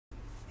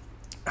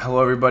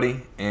Hello,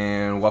 everybody,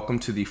 and welcome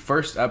to the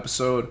first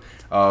episode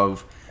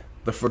of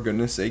the For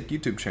Goodness Sake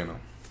YouTube channel.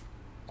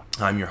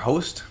 I'm your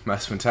host,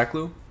 Mesfin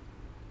Teklu,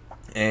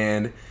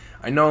 and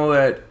I know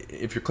that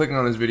if you're clicking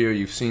on this video,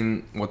 you've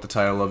seen what the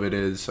title of it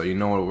is, so you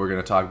know what we're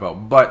going to talk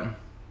about, but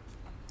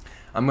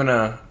I'm going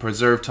to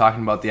preserve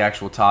talking about the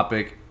actual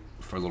topic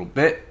for a little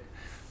bit.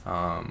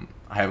 I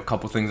have a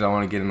couple things I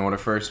want to get in order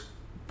first,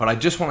 but I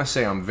just want to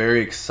say I'm very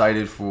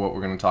excited for what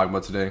we're going to talk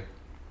about today.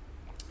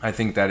 I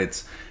think that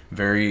it's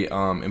very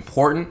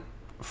important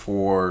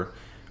for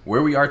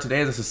where we are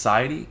today as a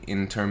society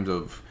in terms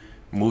of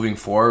moving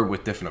forward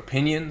with different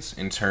opinions,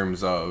 in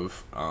terms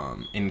of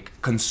in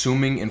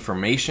consuming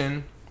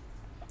information,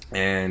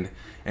 and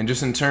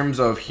just in terms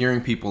of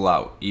hearing people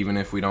out, even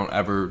if we don't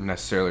ever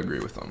necessarily agree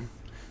with them.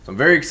 So I'm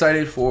very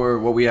excited for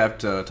what we have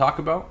to talk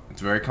about.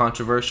 It's very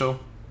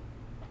controversial,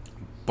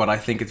 but I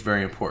think it's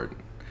very important.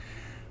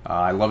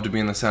 I love to be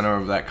in the center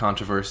of that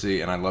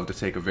controversy, and I love to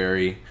take a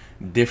very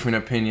different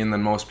opinion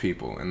than most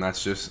people, and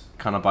that's just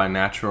kind of by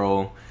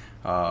natural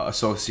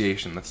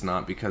association. That's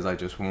not because I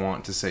just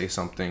want to say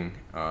something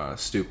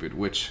stupid,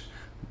 which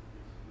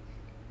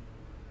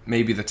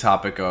maybe the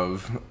topic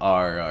of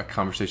our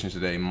conversation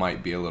today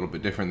might be a little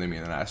bit different than me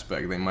in that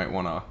aspect. They might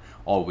want to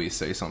always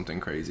say something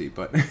crazy,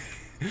 but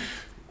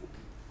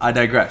I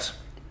digress.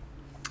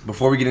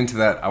 Before we get into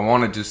that, I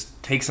want to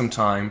just take some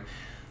time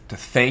to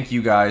thank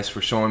you guys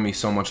for showing me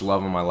so much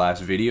love on my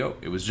last video.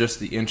 It was just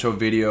the intro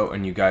video,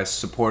 and you guys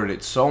supported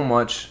it so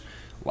much.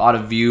 A lot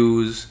of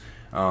views,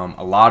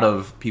 a lot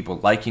of people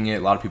liking it, a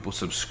lot of people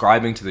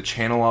subscribing to the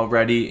channel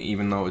already,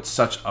 even though it's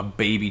such a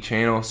baby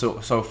channel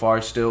so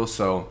far still.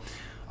 So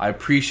I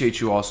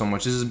appreciate you all so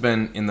much. This has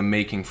been in the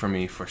making for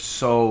me for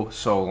so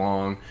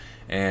long,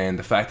 and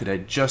the fact that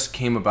it just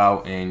came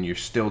about and you're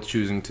still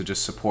choosing to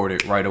just support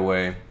it right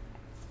away,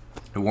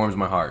 it warms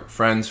my heart.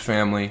 Friends,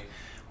 family,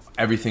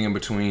 everything in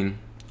between,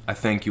 I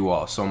thank you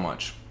all so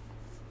much.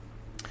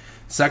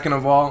 Second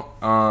of all,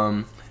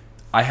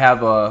 I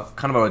have a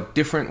kind of a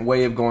different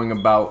way of going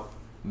about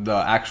the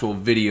actual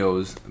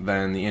videos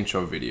than the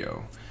intro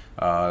video.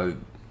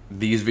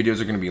 These videos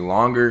are going to be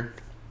longer.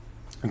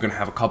 I'm going to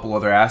have a couple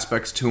other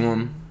aspects to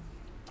them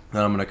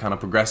that I'm going to kind of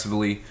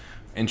progressively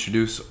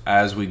introduce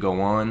as we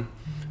go on.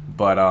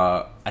 But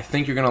I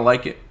think you're going to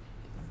like it.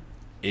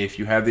 If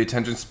you have the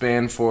attention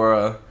span for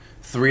a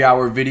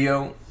 3-hour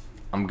video,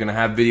 I'm going to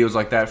have videos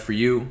like that for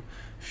you.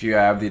 If you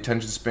have the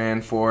attention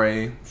span for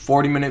a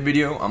 40-minute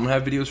video, I'm going to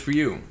have videos for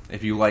you.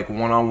 If you like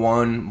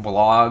one-on-one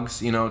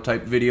blogs,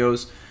 type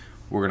videos,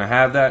 we're going to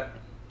have that.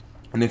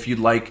 And if you'd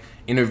like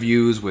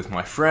interviews with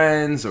my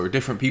friends or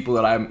different people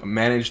that I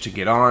managed to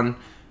get on,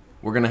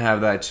 we're going to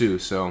have that too.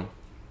 So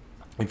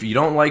if you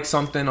don't like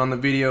something on the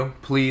video,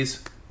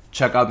 please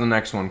check out the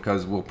next one,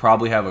 because we'll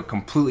probably have a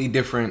completely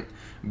different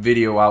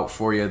video out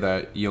for you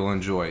that you'll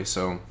enjoy.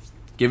 So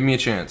give me a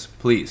chance,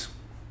 please.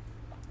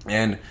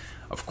 And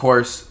of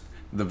course,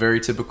 the very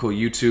typical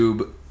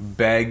YouTube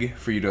beg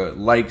for you to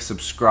like,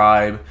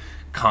 subscribe,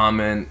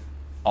 comment,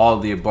 all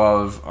of the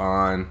above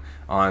on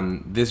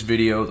this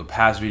video, the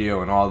past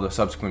video, and all the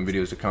subsequent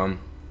videos to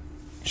come.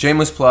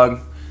 Shameless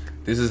plug.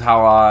 This is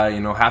how I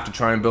have to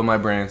try and build my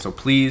brand. So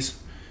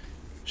please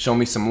show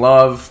me some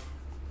love.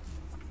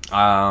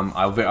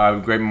 I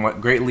would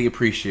greatly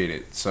appreciate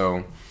it.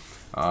 So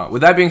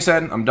with that being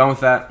said, I'm done with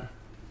that.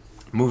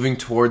 Moving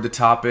toward the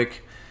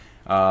topic.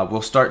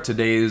 We'll start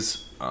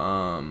today's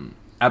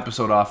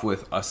episode off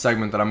with a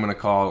segment that I'm going to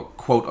call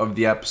Quote of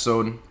the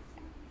Episode.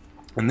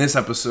 And this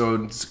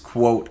episode's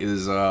quote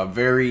is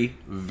very,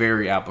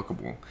 very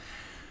applicable.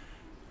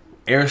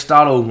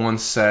 Aristotle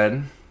once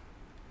said,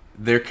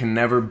 "There can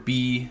never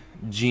be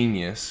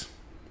genius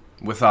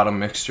without a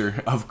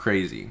mixture of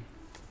crazy."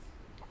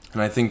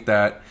 And I think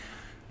that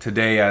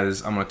today,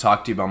 as I'm going to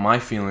talk to you about my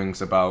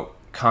feelings about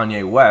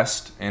Kanye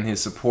West and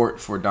his support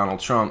for Donald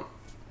Trump,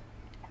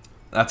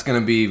 that's going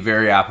to be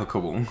very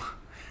applicable.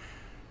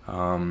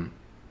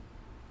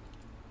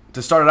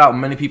 To start it out,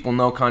 many people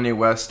know Kanye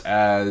West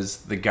as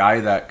the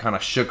guy that kind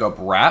of shook up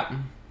rap.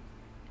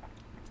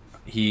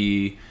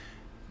 He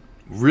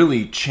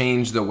really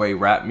changed the way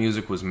rap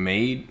music was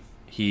made.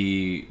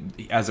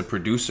 As a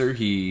producer,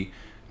 he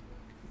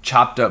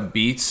chopped up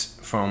beats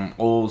from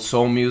old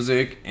soul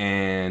music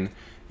and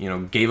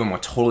gave him a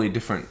totally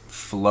different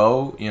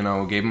flow,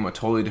 gave him a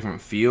totally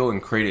different feel,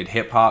 and created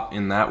hip-hop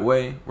in that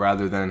way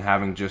rather than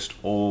having just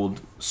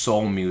old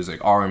soul music,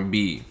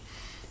 R&B.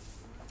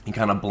 He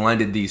kind of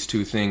blended these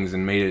two things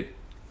and made it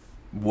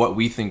what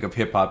we think of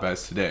hip-hop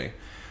as today.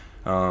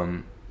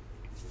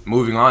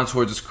 Moving on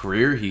towards his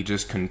career, he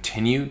just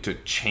continued to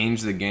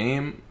change the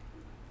game,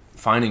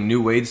 finding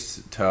new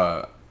ways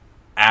to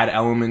add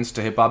elements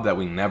to hip-hop that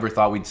we never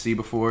thought we'd see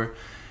before.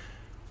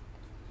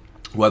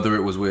 Whether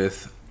it was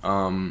with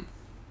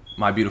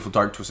My Beautiful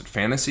Dark Twisted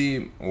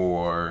Fantasy,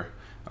 or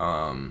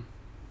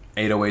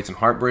 808s and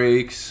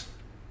Heartbreaks,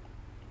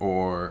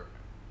 and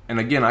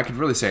again, I could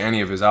really say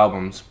any of his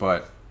albums,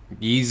 but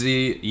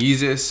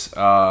Yeezus,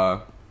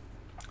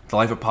 The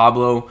Life of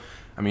Pablo,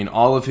 I mean,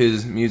 all of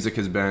his music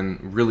has been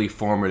really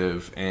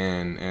formative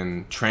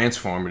and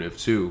transformative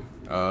too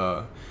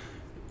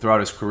throughout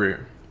his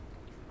career.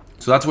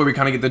 So that's where we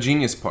kind of get the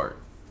genius part,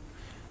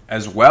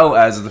 as well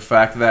as the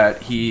fact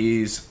that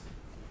he's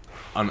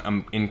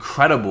an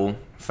incredible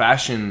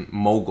fashion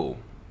mogul.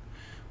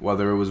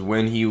 Whether it was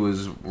when he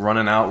was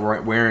running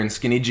out wearing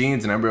skinny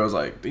jeans and everybody was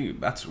like, dude,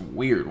 that's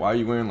weird. Why are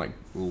you wearing like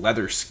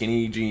leather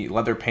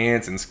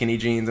pants and skinny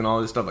jeans and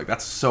all this stuff? Like,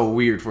 that's so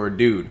weird for a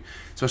dude,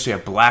 especially a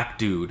black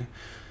dude.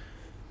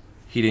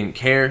 He didn't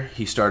care.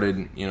 He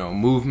started,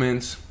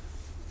 movements.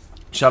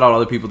 Shout out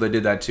other people that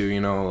did that too,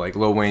 like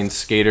Lil Wayne's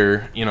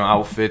skater,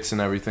 outfits and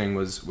everything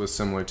was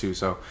similar too.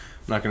 So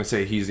I'm not going to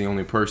say he's the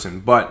only person,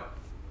 but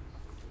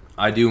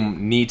I do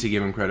need to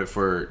give him credit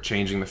for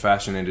changing the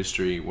fashion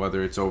industry,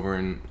 whether it's over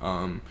in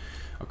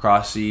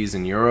across seas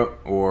in Europe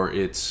or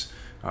it's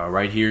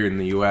right here in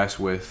the U.S.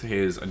 with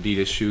his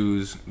Adidas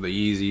shoes, the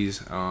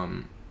Yeezys.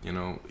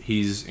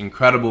 He's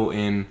incredible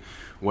in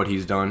what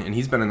he's done, and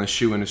he's been in the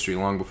shoe industry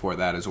long before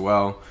that as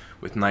well,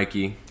 with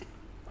Nike,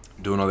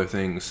 doing other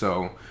things.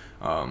 So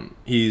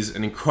he's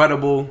an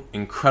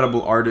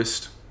incredible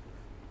artist.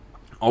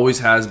 Always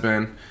has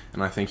been,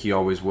 and I think he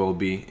always will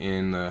be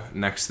in the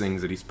next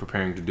things that he's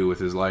preparing to do with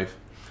his life.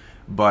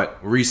 But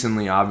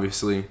recently,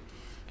 obviously,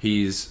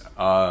 he's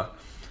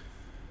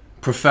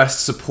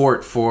professed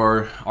support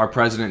for our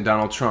president,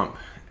 Donald Trump,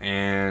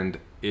 and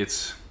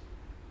it's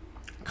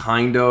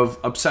kind of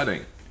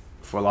upsetting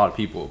for a lot of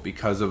people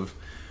because of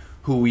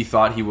who we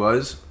thought he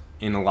was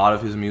in a lot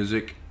of his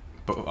music.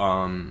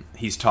 But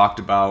he's talked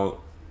about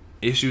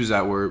issues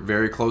that were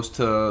very close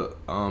to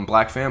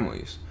black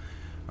families.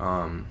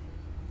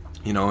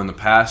 In the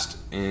past,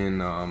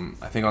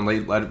 I think on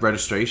late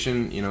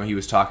registration, he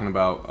was talking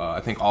about,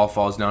 I think All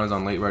Falls Down is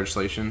on late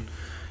registration.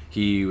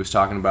 He was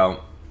talking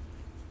about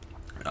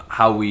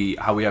how we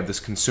have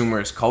this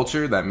consumerist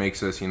culture that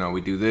makes us,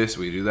 we do this,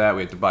 we do that,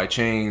 we have to buy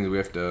chains, we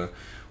have to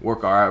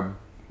work our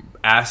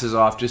asses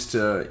off just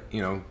to,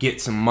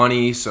 get some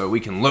money so we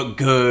can look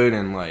good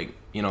and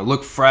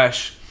look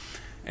fresh,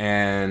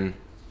 and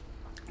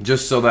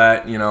just so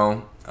that,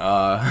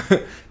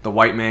 the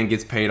white man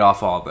gets paid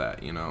off all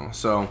that,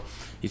 So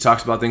he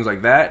talks about things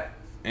like that.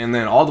 And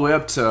then all the way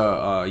up to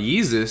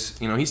Yeezus,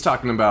 he's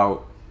talking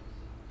about,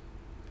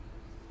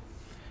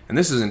 and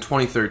this is in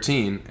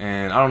 2013,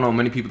 and I don't know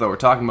many people that were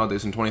talking about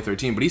this in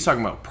 2013, but he's talking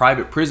about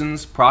private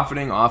prisons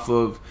profiting off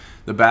of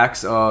the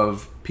backs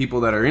of people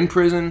that are in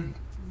prison,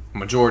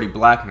 majority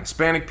black and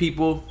Hispanic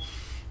people.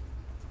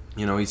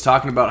 He's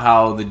talking about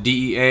how the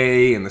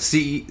DEA and the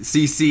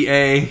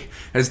CCA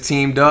has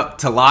teamed up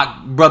to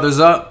lock brothers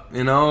up.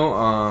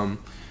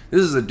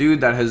 This is a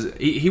dude that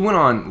he went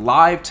on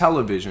live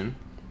television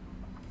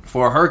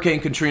for a Hurricane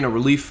Katrina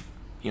relief,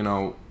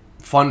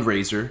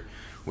 fundraiser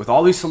with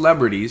all these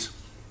celebrities,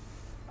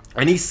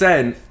 and he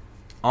said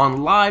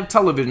on live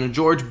television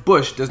George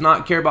Bush does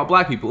not care about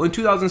black people in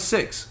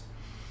 2006.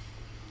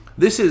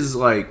 This is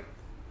like,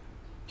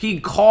 he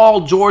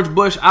called George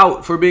Bush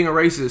out for being a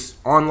racist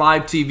on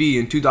live TV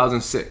in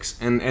 2006,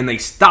 and they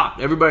stopped.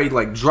 Everybody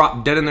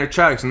dropped dead in their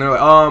tracks, and they're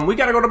like, we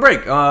gotta go to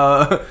break.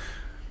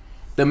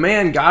 The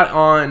man got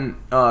on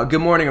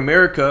Good Morning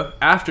America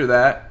after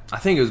that. I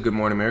think it was Good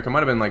Morning America. It might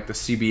have been like the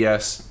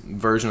CBS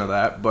version of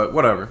that, but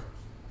whatever.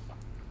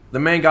 The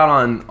man got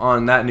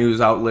on that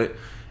news outlet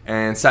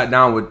and sat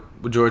down with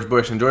George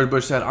Bush, and George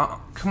Bush said,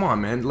 come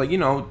on, man,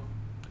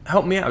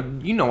 help me out.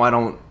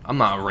 I'm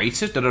not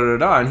racist,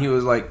 da-da-da-da. And he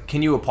was like,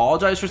 can you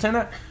apologize for saying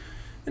that?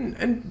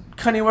 And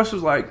Kanye West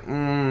was like,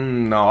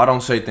 no, I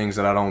don't say things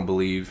that I don't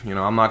believe.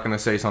 I'm not going to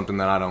say something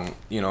that I don't,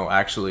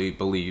 actually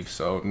believe.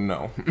 So,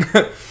 no.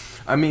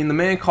 I mean, the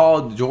man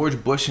called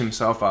George Bush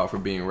himself out for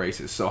being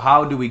racist. So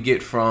how do we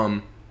get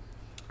from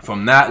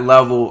that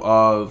level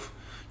of,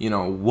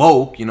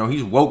 woke,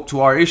 he's woke to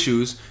our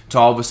issues, to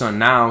all of a sudden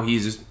now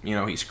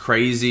he's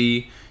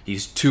crazy.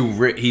 He's too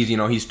rich.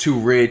 He's too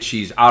rich.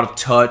 He's out of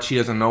touch. He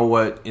doesn't know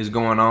what is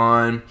going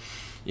on.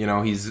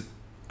 He's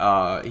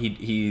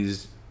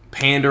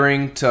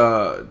pandering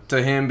to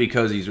him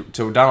because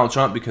to Donald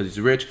Trump because he's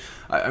rich.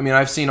 I mean,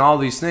 I've seen all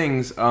these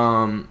things.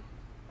 In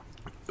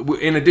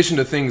addition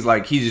to things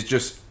like he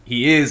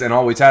is and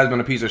always has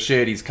been a piece of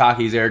shit. He's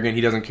cocky. He's arrogant.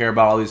 He doesn't care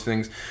about all these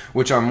things,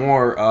 which are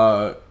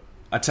more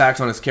attacks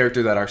on his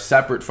character that are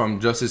separate from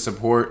just his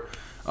support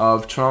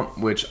of Trump,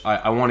 which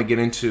I want to get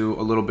into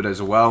a little bit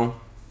as well.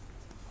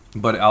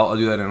 But I'll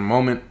do that in a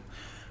moment.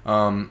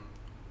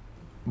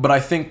 But I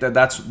think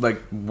that's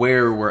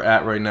where we're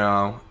at right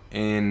now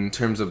in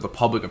terms of the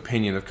public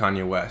opinion of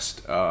Kanye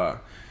West.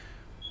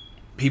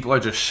 People are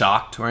just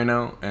shocked right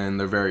now, and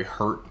they're very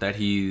hurt that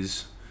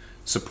he's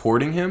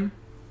supporting him.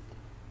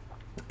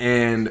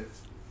 And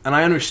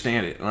I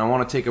understand it. And I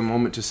want to take a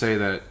moment to say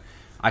that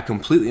I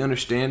completely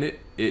understand it.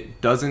 It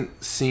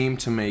doesn't seem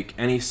to make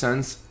any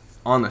sense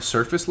on the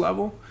surface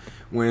level.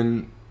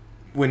 When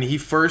he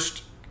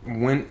first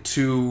went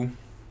to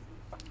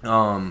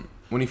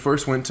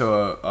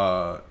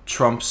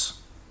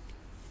Trump's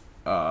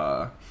there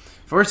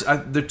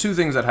are two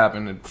things that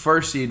happened.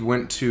 First, he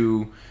went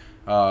to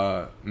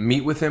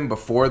meet with him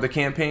before the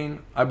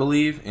campaign, I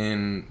believe,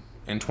 in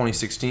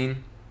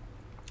 2016.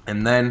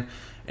 And then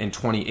in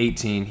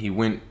 2018, he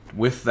went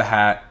with the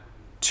hat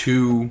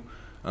to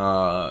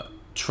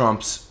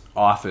Trump's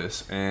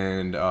office.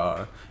 And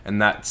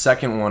that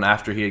second one,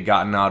 after he had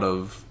gotten out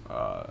of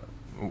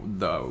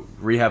the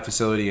rehab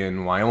facility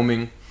in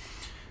Wyoming,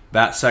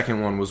 that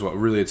second one was what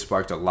really had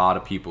sparked a lot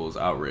of people's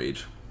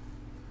outrage.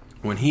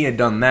 When he had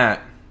done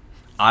that,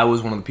 I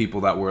was one of the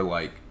people that were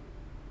like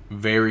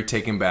very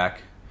taken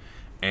back,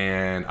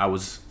 and I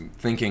was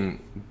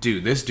thinking,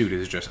 dude, this dude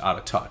is just out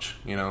of touch.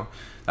 You know,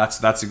 that's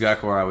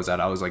exactly where I was at.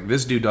 I was like,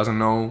 this dude doesn't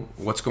know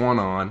what's going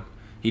on.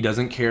 He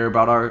doesn't care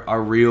about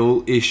our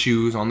real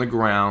issues on the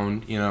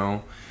ground. You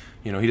know,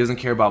 he doesn't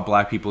care about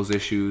black people's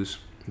issues.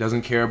 He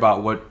doesn't care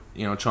about what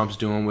Trump's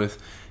doing with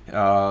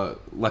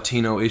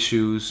Latino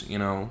issues,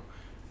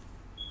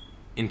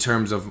 in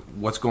terms of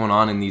what's going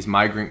on in these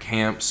migrant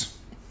camps,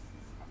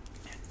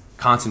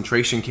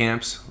 concentration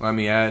camps, let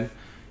me add,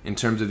 in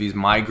terms of these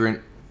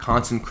migrant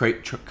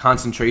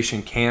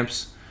concentration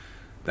camps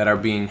that are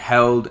being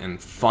held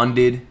and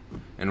funded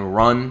and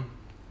run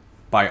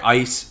by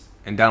ICE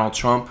and Donald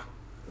Trump,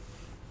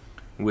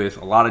 with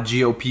a lot of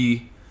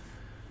GOP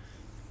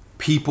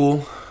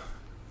people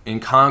in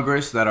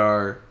Congress that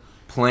are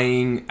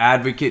playing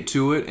advocate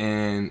to it,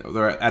 and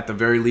they're at the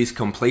very least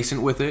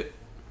complacent with it.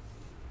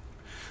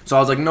 So I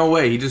was like, no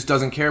way, he just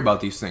doesn't care about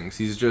these things.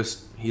 He's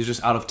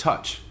just out of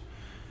touch.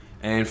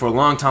 And for a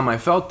long time I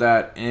felt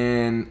that,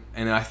 and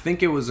I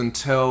think it was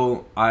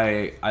until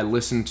I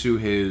listened to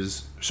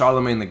his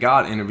Charlemagne the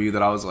God interview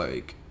that I was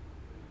like,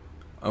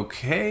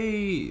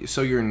 okay,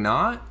 so you're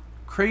not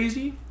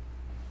crazy?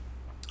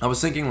 I was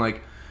thinking,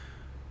 like,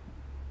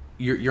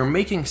 you're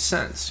making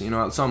sense,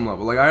 at some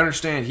level. Like, I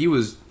understand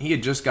he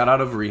had just got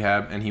out of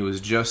rehab, and he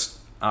was just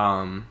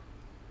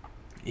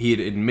he had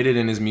admitted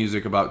in his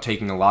music about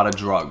taking a lot of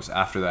drugs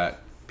after that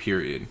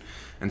period.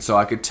 And so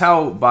I could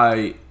tell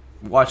by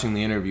watching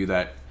the interview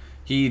that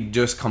he'd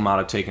just come out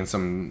of taking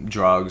some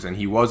drugs, and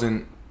he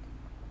wasn't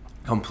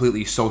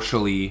completely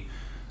socially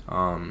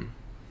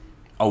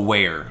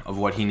aware of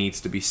what he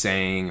needs to be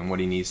saying and what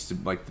he needs to,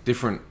 like, the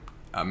different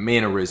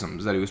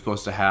mannerisms that he was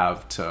supposed to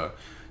have to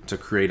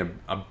create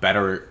a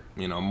better,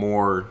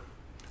 more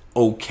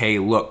okay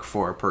look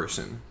for a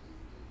person.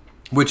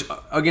 Which,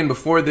 again,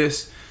 before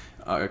this,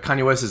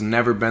 Kanye West has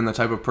never been the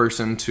type of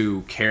person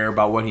to care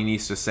about what he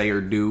needs to say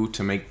or do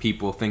to make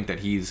people think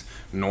that he's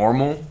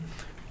normal,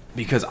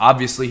 because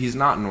obviously he's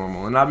not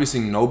normal, and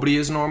obviously nobody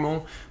is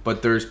normal,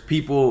 but there's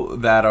people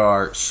that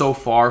are so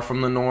far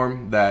from the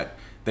norm that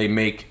they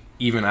make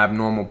even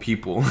abnormal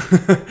people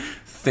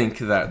think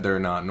that they're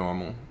not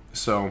normal.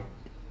 So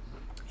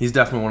he's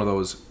definitely one of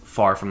those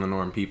far from the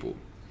norm people.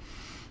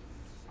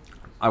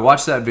 I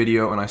watched that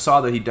video and I saw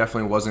that he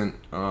definitely wasn't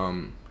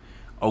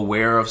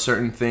aware of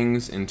certain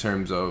things in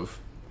terms of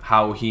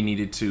how he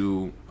needed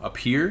to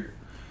appear,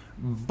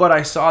 but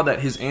I saw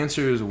that his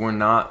answers were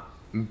not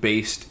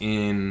based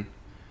in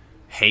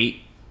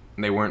hate.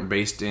 They weren't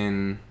based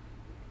in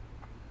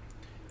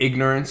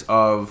ignorance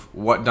of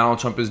what Donald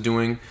Trump is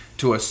doing.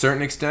 To a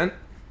certain extent,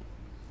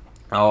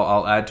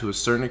 I'll add, to a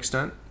certain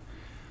extent,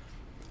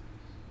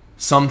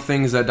 some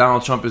things that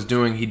Donald Trump is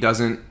doing he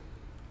doesn't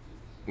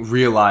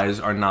realize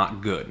are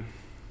not good.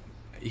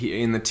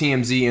 In the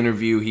TMZ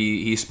interview,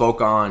 he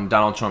spoke on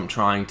Donald Trump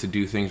trying to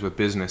do things with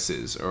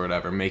businesses or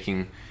whatever,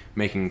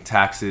 making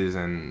taxes,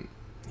 and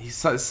he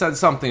said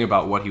something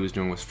about what he was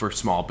doing was for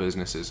small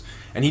businesses.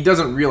 And he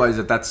doesn't realize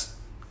that that's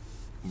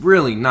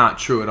really not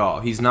true at all.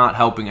 He's not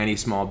helping any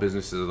small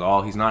businesses at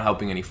all. He's not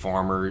helping any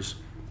farmers.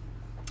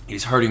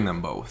 He's hurting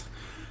them both.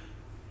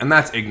 And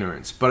that's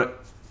ignorance. But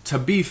to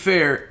be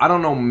fair, I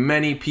don't know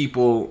many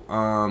people,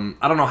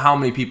 I don't know how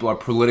many people are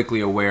politically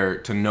aware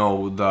to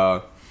know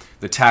the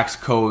tax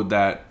code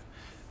that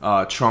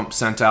Trump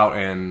sent out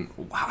and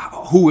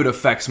who it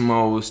affects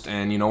most,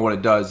 and what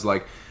it does.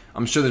 Like,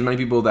 I'm sure there's many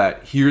people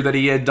that hear that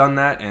he had done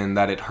that and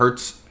that it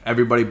hurts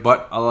everybody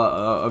but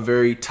a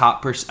very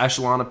top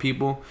echelon of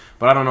people.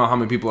 But I don't know how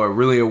many people are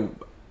really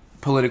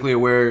politically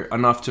aware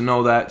enough to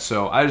know that.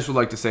 So I just would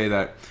like to say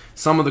that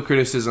some of the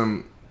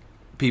criticism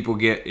people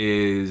get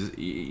is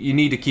you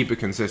need to keep it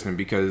consistent,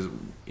 because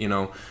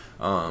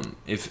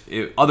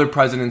if other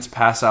presidents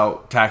pass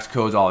out tax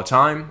codes all the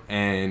time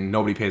and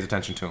nobody pays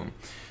attention to them,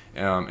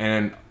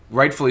 and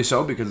rightfully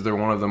so, because they're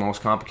one of the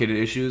most complicated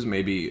issues.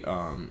 Maybe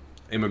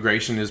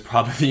immigration is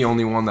probably the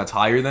only one that's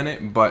higher than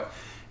it, but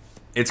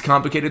it's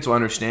complicated, so I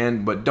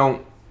understand. But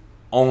don't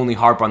only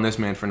harp on this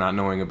man for not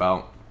knowing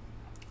about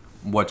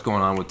what's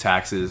going on with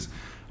taxes,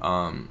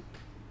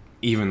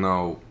 even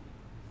though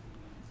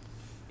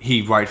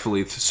he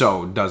rightfully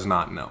so does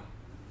not know.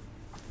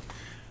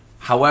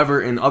 However,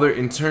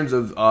 in terms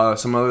of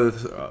some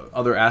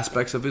other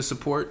aspects of his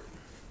support,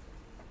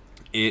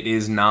 it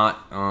is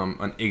not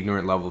an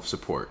ignorant level of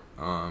support.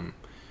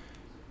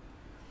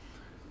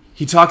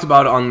 He talked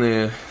about on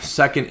the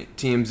second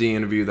TMZ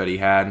interview that he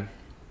had.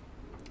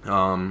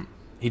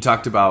 He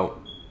talked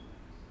about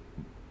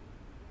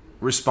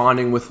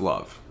responding with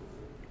love,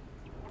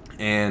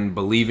 and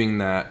believing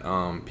that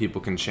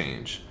people can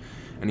change.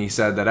 And he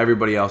said that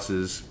everybody else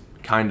is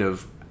kind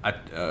of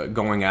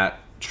going at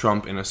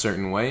Trump in a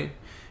certain way,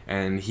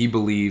 and he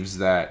believes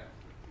that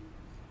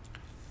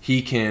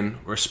he can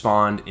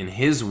respond in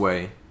his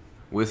way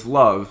with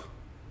love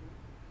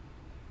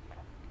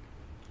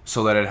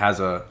so that it has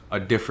a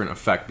different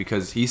effect,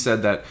 because he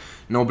said that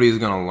nobody is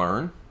going to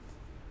learn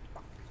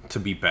to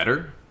be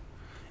better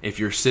if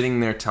you're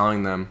sitting there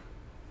telling them,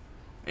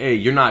 hey,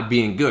 you're not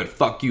being good,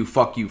 fuck you,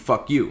 fuck you,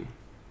 fuck you.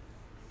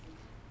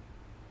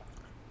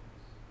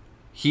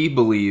 He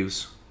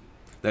believes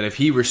that if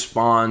he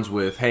responds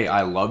with, hey,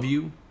 I love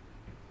you,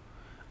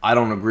 I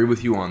don't agree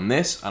with you on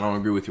this, I don't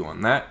agree with you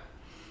on that,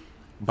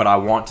 but I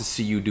want to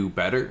see you do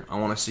better, I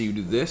want to see you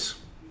do this,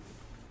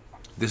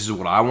 this is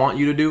what I want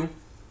you to do,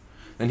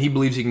 then he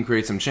believes he can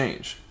create some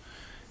change.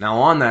 Now,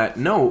 on that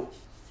note,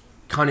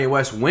 Kanye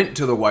West went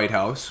to the White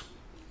House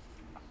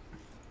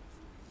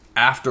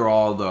after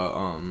all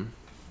the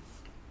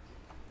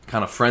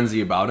kind of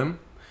frenzy about him.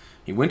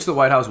 He went to the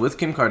White House with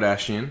Kim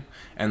Kardashian,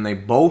 and they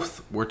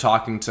both were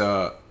talking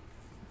to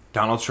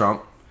Donald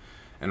Trump.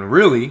 And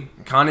really,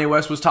 Kanye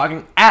West was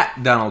talking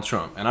at Donald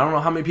Trump. And I don't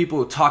know how many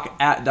people talk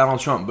at Donald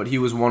Trump, but he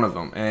was one of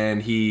them.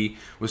 And he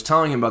was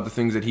telling him about the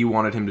things that he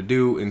wanted him to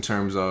do in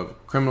terms of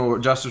criminal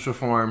justice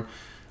reform,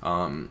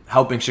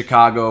 helping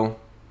Chicago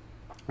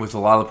with a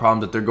lot of the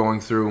problems that they're going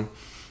through,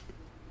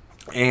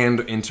 and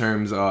in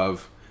terms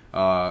of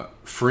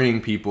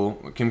freeing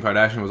people. Kim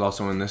Kardashian was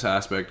also in this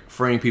aspect,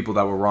 freeing people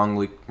that were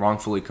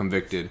wrongfully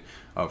convicted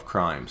of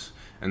crimes.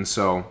 And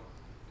so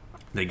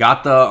they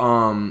got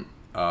the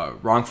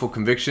wrongful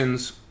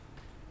convictions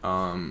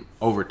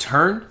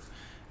overturned,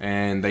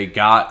 and they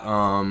got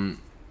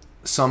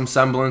some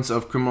semblance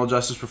of criminal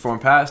justice reform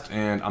passed.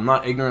 And I'm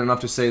not ignorant enough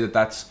to say that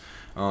that's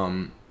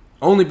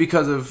only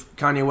because of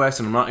Kanye West,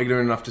 and I'm not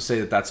ignorant enough to say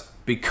that that's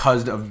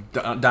because of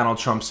Donald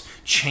Trump's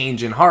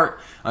change in heart.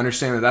 I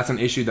understand that that's an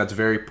issue that's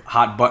very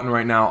hot button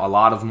right now. A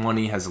lot of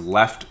money has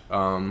left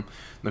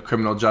the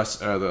criminal justice,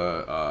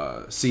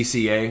 the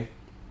CCA,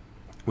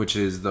 which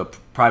is the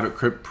private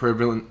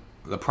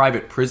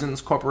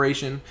prisons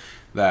corporation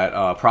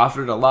that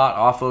profited a lot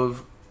off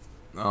of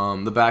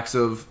the backs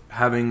of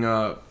having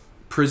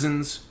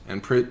prisons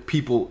and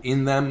people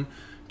in them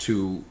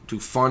to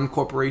fund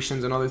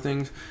corporations and other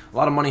things. A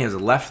lot of money has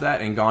left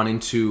that and gone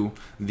into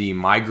the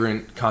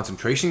migrant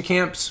concentration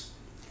camps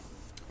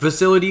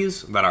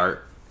facilities that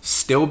are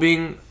still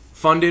being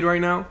funded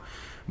right now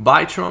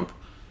by Trump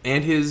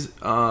and his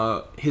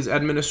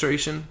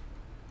administration.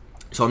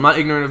 So I'm not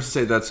ignorant enough to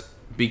say that's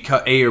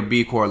because A or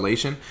B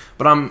correlation,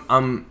 but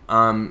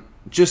I'm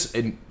just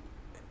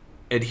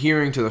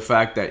adhering to the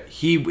fact that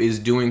he is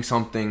doing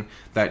something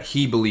that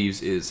he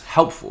believes is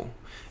helpful,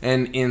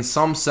 and in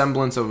some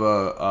semblance of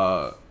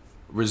a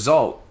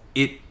result,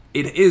 it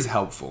is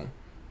helpful,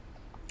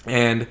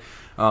 and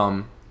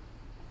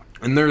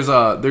there's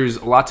a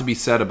lot to be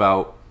said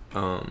about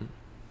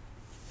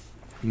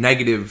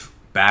negative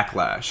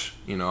backlash.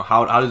 You know,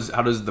 how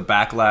does the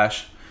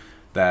backlash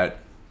that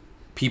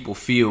people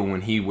feel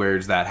when he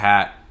wears that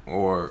hat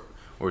or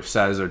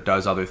says or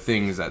does other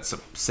things that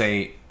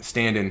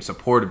stand in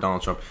support of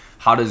Donald Trump,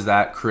 how does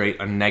that create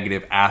a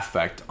negative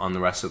affect on the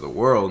rest of the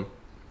world?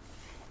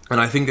 And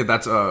I think that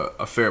that's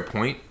a fair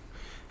point,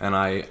 and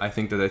I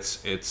think that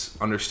it's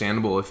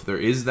understandable if there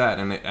is that,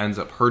 and it ends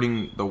up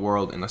hurting the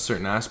world in a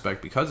certain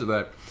aspect because of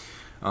that.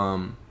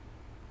 And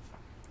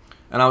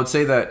I would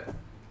say that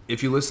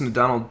if you listen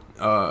to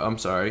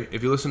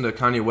if you listen to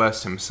Kanye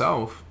West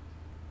himself,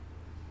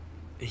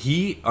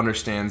 he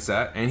understands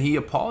that, and he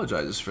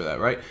apologizes for that,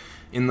 right?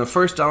 In the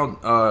first I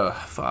don't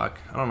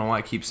know why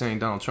I keep saying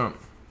Donald Trump.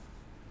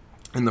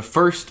 In the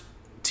first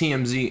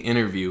TMZ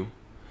interview,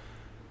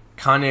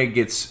 Kanye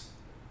gets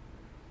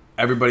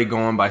everybody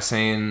going by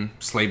saying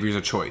slavery is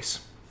a choice,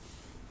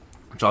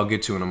 which I'll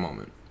get to in a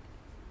moment.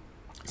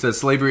 He says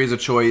slavery is a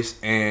choice,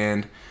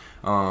 and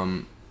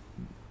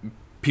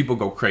people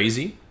go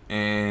crazy.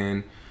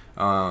 And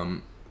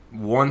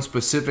one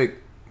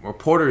specific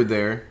reporter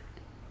there,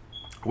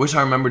 I wish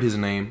I remembered his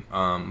name,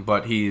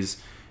 but he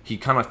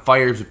kind of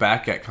fires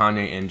back at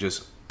Kanye and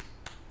just,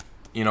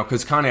 you know,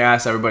 because Kanye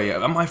asks everybody,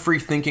 am I free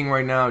thinking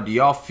right now? Do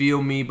y'all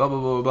feel me? Blah, blah,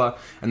 blah, blah.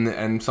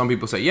 And some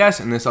people say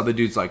yes, and this other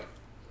dude's like,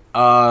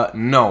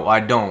 no,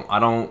 I don't.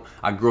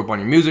 I grew up on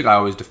your music. I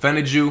always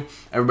defended you.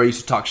 Everybody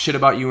used to talk shit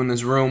about you in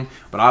this room,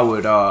 but I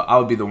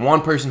would be the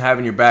one person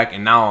having your back,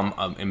 and now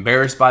I'm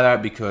embarrassed by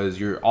that because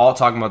you're all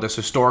talking about this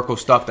historical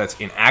stuff that's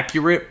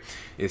inaccurate.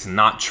 It's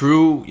not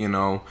true, you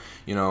know,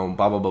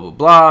 blah, blah, blah, blah,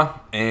 blah,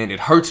 and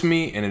it hurts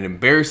me, and it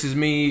embarrasses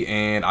me,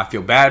 and I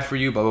feel bad for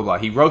you, blah, blah, blah.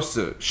 He roasts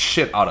the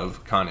shit out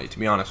of Kanye, to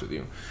be honest with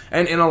you.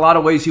 And in a lot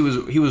of ways, he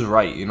was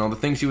right. You know, the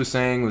things he was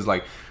saying was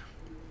like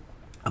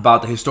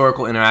about the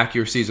historical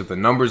inaccuracies of the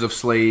numbers of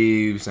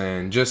slaves,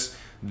 and just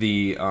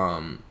the,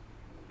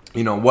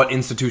 you know, what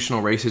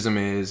institutional racism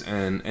is,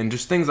 and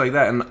just things like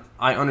that. And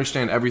I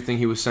understand everything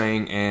he was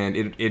saying, and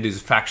it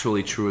is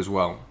factually true as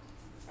well.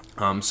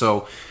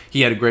 So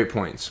he had great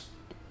points.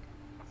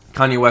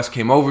 Kanye West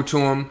came over to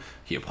him.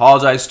 He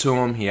apologized to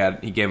him.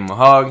 He gave him a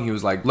hug. He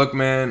was like, "Look,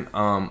 man,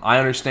 I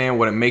understand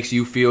what it makes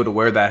you feel to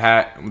wear that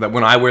hat. That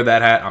when I wear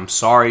that hat, I'm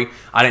sorry.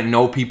 I didn't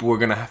know people were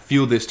gonna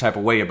feel this type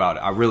of way about it.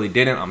 I really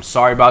didn't. I'm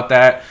sorry about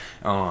that.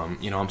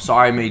 I'm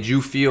sorry I made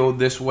you feel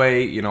this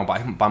way.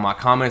 By my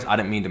comments, I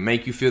didn't mean to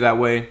make you feel that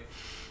way.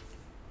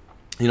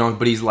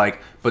 But he's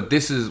like, but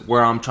this is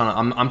where I'm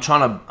trying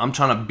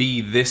to be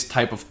this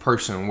type of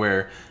person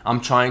where I'm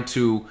trying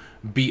to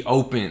be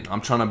open. I'm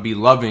trying to be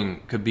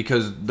loving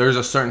because there's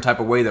a certain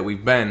type of way that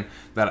we've been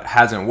that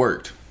hasn't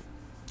worked.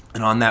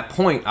 And on that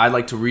point, I'd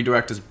like to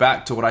redirect us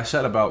back to what I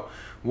said about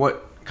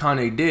what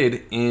Kanye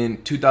did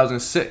in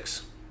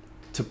 2006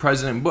 to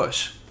President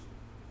Bush.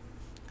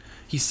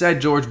 He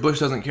said George Bush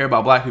doesn't care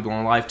about black people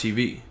on live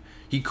TV.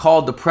 He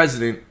called the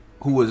president,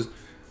 who was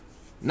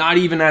not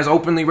even as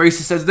openly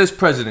racist as this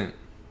president,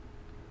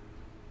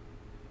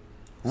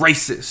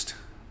 racist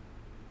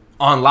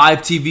on live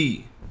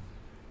TV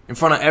in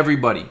front of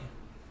everybody.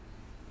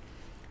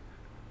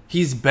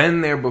 He's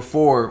been there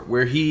before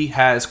where he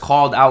has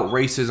called out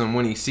racism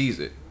when he sees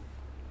it.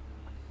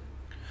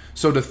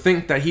 So to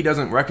think that he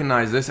doesn't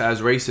recognize this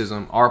as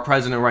racism, our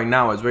president right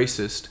now as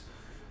racist,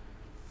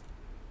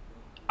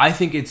 I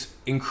think it's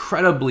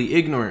incredibly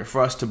ignorant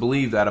for us to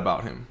believe that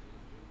about him.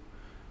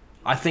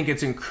 I think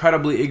it's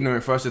incredibly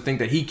ignorant for us to think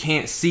that he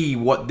can't see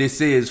what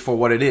this is for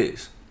what it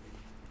is.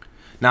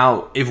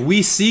 Now, if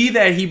we see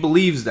that he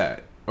believes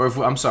that,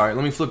 let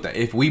me flip that.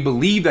 If we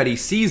believe that he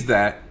sees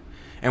that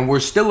and we're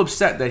still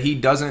upset that he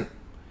doesn't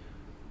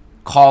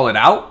call it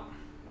out,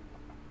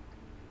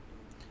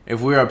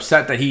 if we're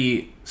upset that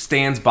he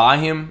stands by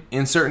him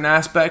in certain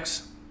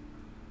aspects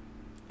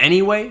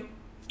anyway,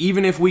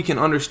 even if we can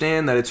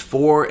understand that it's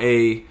for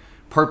a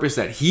purpose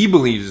that he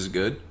believes is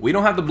good, we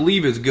don't have to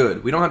believe is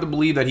good. We don't have to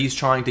believe that he's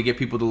trying to get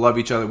people to love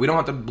each other. We don't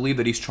have to believe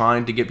that he's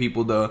trying to get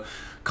people to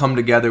come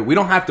together. We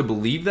don't have to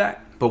believe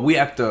that, but we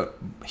have to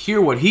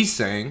hear what he's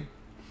saying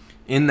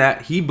in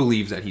that he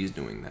believes that he's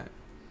doing that.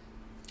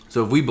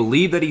 So if we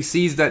believe that he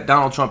sees that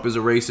Donald Trump is a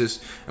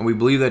racist, and we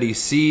believe that he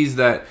sees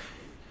that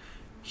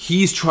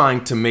he's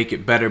trying to make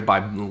it better by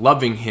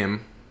loving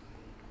him,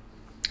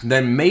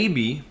 then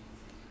maybe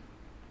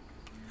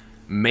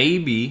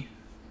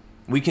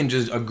we can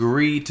just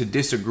agree to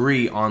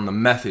disagree on the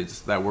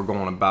methods that we're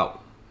going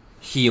about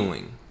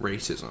healing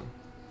racism.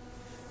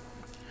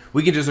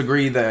 We can just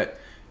agree that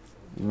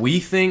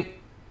we think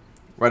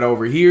right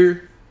over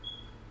here,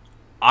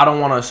 I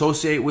don't want to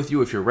associate with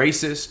you if you're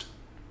racist.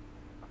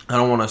 I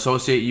don't want to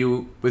associate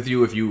with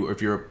you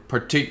if you're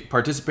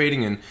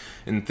participating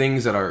in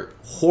things that are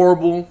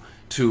horrible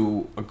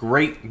to a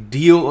great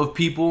deal of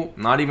people,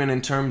 not even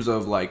in terms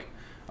of like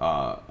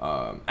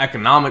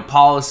economic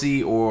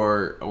policy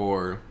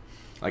or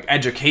like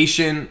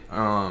education,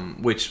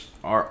 which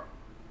are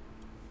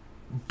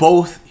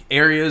both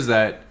areas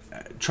that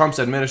Trump's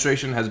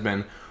administration has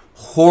been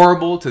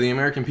horrible to the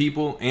American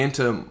people and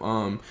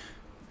to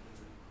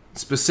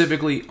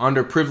specifically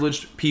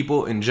underprivileged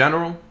people in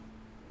general.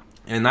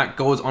 And that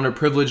goes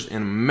underprivileged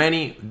in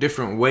many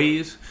different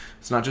ways.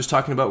 It's not just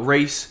talking about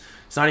race.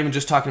 It's not even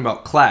just talking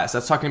about class.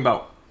 That's talking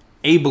about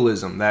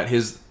ableism that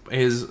his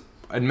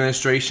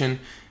administration,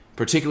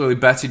 particularly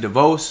Betsy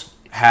DeVos,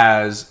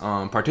 has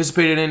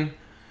participated in.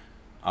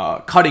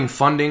 Cutting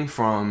funding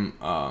from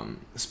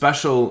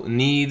special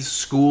needs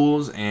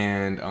schools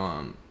and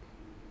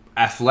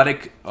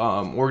athletic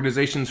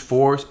organizations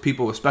for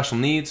people with special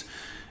needs.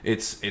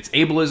 It's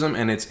ableism,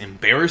 and it's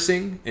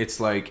embarrassing. It's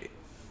like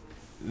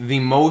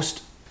the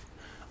most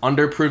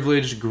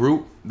underprivileged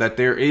group that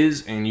there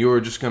is, and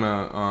you're just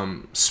gonna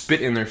spit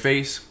in their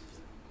face.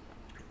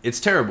 It's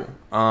terrible.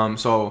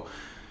 So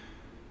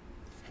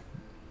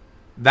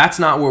that's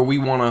not where we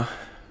want to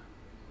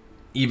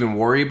even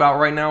worry about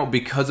right now,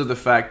 because of the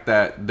fact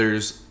that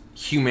there's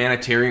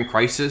humanitarian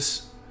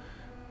crises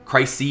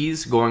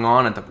going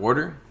on at the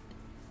border.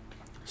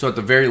 So at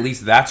the very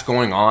least, that's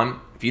going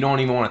on. If you don't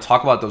even want to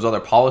talk about those other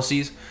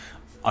policies,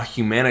 a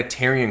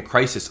humanitarian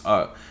crisis,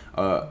 a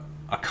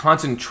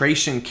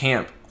concentration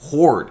camp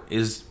horde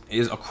is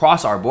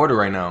across our border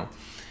right now,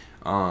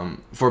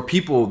 for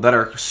people that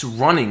are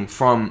running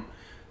from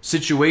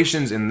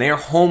situations in their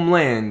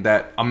homeland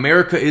that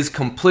America is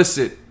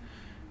complicit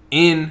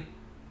in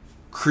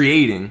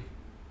creating,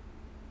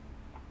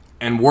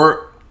 and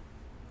we're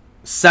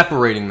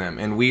separating them,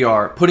 and we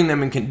are putting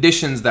them in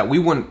conditions that we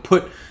wouldn't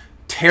put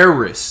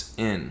terrorists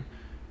in.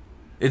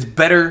 It's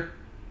better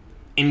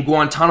in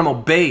Guantanamo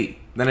Bay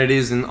than it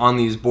is on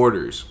these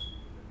borders.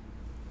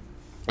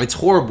 It's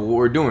horrible what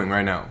we're doing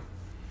right now.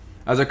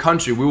 As a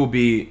country, we will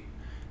be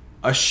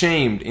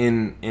ashamed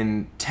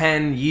in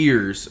 10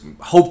 years,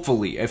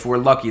 hopefully, if we're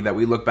lucky that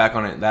we look back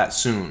on it that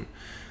soon,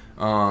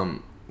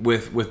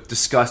 with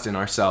disgust in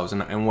ourselves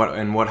and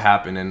what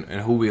happened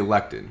and who we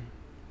elected.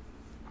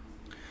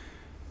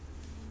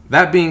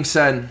 That being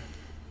said,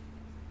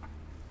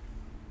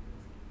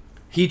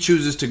 he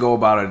chooses to go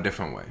about it a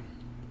different way.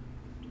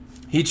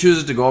 He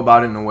chooses to go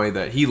about it in a way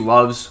that he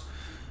loves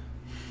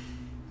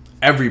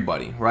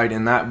everybody, right?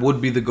 And that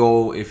would be the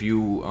goal if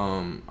you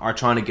are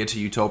trying to get to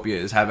utopia,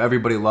 is have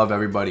everybody love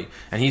everybody.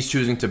 And he's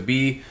choosing to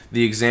be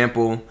the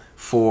example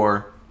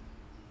for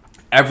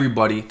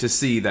everybody to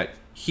see that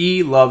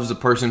he loves the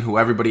person who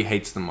everybody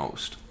hates the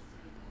most,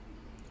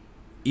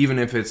 even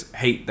if it's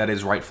hate that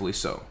is rightfully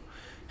so.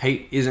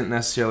 Hate isn't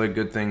necessarily a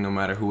good thing no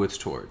matter who it's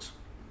towards.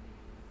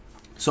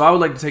 So I would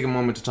like to take a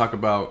moment to talk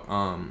about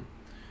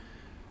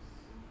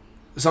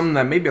something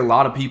that maybe a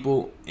lot of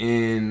people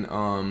in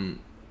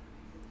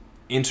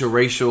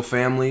interracial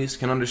families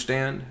can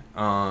understand.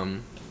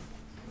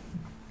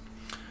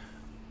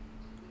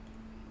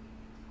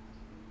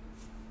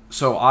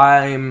 So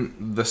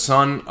I'm the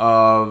son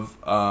of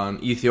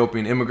an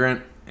Ethiopian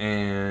immigrant,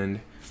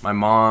 and my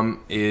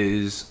mom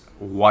is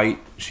white.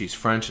 She's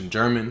French and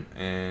German,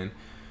 and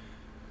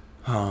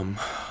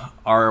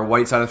our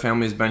white side of the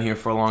family has been here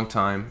for a long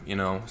time, you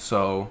know.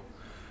 So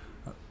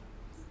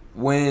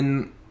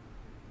when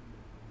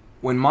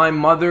my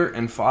mother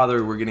and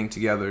father were getting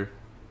together,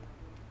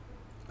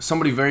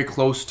 somebody very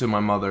close to my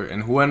mother,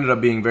 and who ended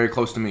up being very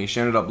close to me, she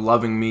ended up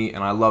loving me,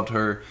 and I loved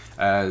her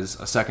as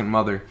a second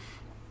mother.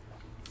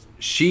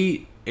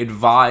 She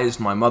advised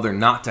my mother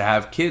not to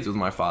have kids with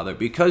my father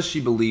because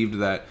she believed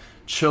that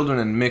children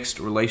in mixed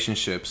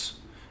relationships,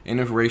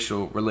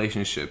 interracial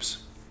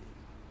relationships,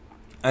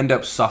 end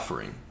up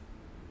suffering.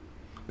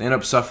 They end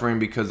up suffering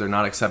because they're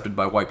not accepted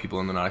by white people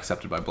and they're not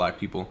accepted by black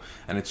people,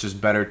 and it's just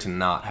better to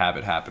not have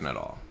it happen at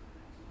all.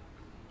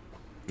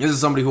 This is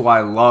somebody who I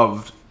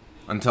loved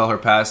until her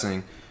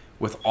passing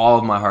with all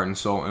of my heart and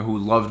soul, and who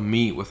loved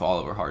me with all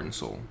of her heart and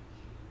soul.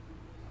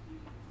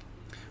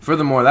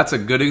 Furthermore, that's a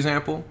good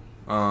example,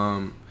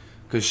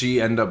 because she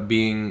ended up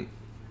being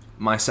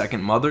my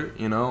second mother,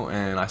 you know,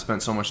 and I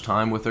spent so much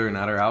time with her and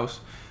at her house.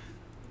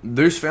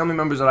 There's family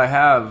members that I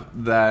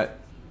have that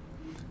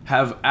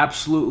have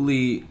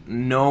absolutely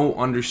no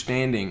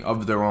understanding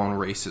of their own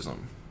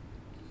racism.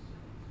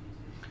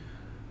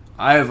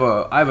 I have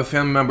a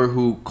family member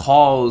who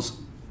calls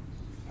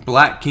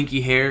black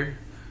kinky hair,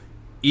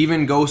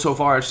 even goes so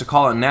far as to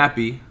call it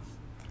nappy.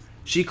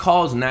 She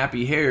calls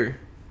nappy hair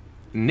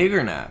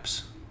nigger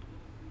naps.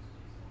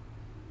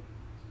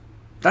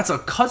 That's a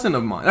cousin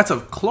of mine. That's a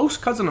close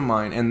cousin of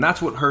mine, and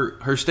that's what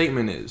her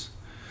statement is.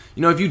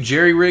 You know, if you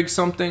jerry-rig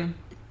something,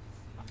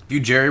 you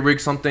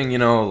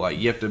know, like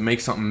you have to make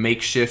something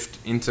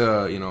makeshift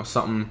into, you know,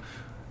 something,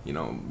 you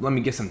know, let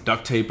me get some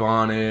duct tape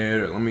on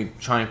it, or let me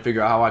try and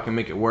figure out how I can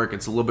make it work.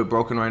 It's a little bit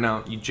broken right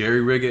now. You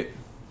jerry-rig it.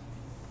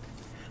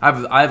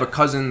 I have a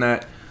cousin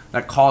that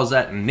calls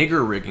that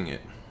nigger rigging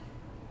it.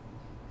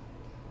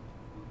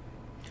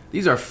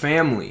 These are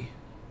family,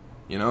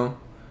 you know?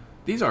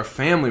 These are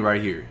family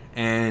right here.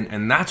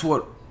 And that's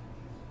what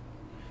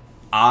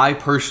I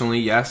personally,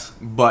 yes,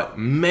 but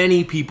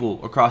many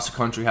people across the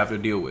country have to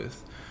deal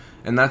with.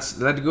 And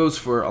that goes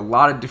for a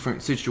lot of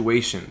different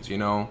situations, you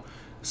know?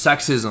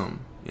 Sexism,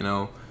 you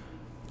know?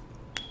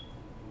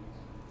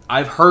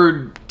 I've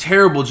heard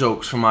terrible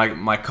jokes from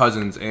my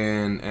cousins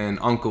and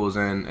uncles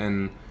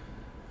and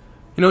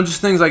you know,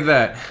 just things like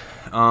that.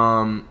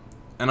 And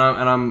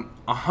I'm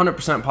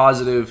 100%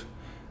 positive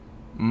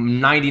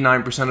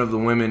 99% of the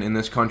women in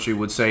this country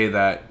would say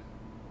that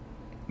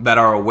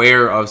are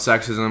aware of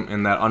sexism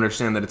and that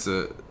understand that it's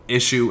a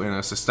issue and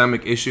a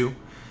systemic issue.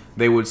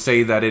 They would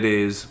say that it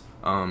is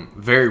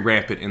very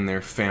rampant in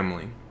their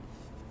family.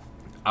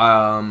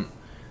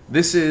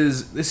 This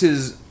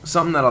is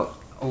something that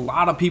a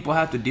lot of people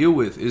have to deal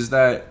with, is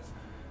that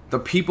the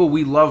people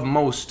we love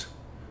most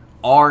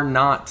are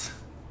not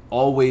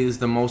always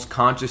the most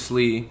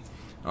consciously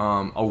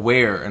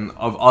aware and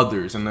of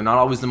others, and they're not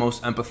always the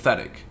most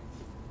empathetic.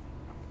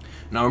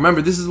 Now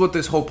remember, this is what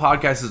this whole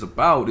podcast is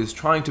about, is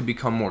trying to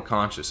become more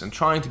conscious and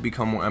trying to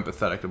become more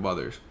empathetic of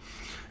others.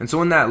 And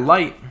so in that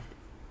light,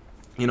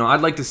 you know,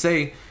 I'd like to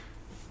say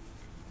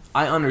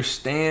I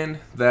understand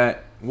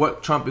that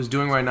what Trump is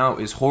doing right now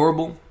is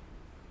horrible,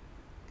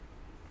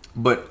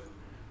 but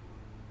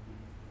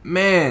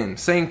man,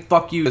 saying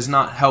fuck you does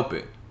not help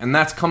it. And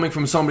that's coming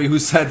from somebody who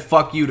said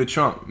fuck you to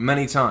Trump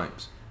many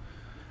times.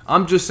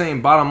 I'm just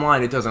saying, bottom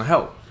line, it doesn't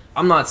help.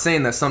 I'm not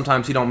saying that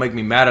sometimes he don't make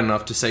me mad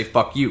enough to say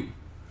fuck you.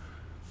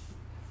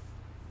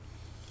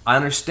 I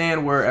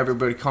understand where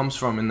everybody comes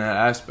from in that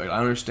aspect. I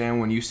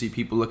understand when you see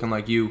people looking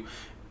like you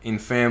in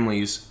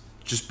families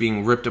just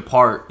being ripped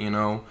apart, you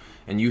know,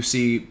 and you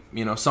see,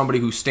 you know, somebody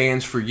who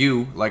stands for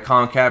you, like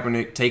Colin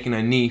Kaepernick, taking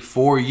a knee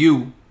for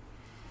you,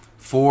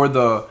 for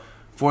the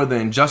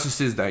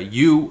injustices that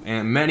you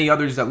and many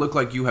others that look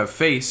like you have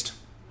faced,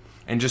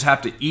 and just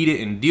have to eat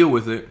it and deal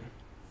with it.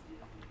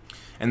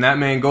 And that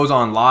man goes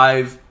on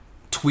live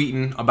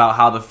tweeting about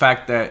how the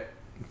fact that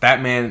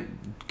man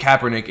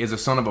Kaepernick is a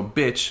son of a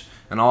bitch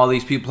and all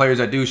these players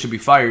that do should be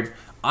fired.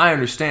 I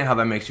understand how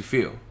that makes you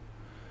feel,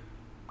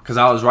 because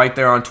I was right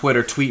there on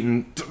Twitter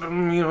tweeting,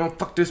 you know,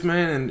 fuck this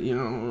man, and you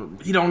know,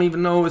 he don't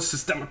even know it's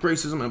systemic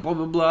racism and blah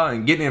blah blah,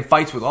 and getting in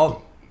fights with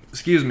all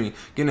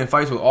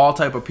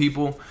type of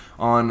people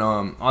on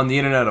the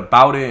internet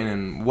about it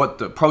and what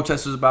the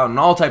protest is about and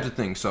all types of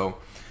things. So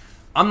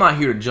I'm not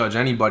here to judge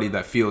anybody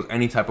that feels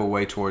any type of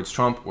way towards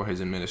Trump or his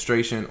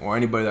administration or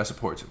anybody that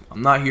supports him.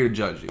 I'm not here to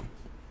judge you.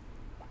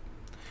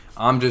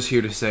 I'm just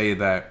here to say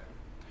that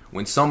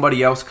when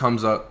somebody else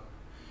comes up,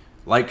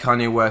 like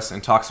Kanye West,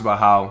 and talks about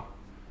how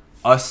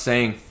us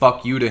saying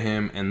fuck you to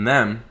him and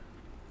them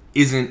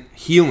isn't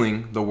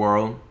healing the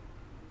world,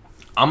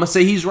 I'm going to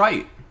say he's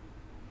right.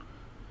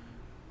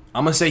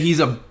 I'm going to say he's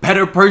a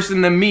better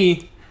person than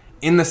me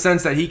in the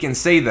sense that he can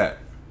say that.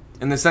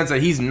 In the sense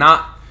that he's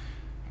not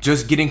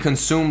just getting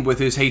consumed with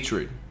his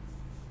hatred.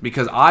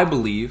 Because I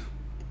believe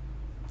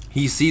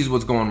he sees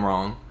what's going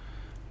wrong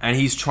and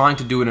he's trying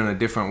to do it in a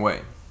different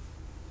way.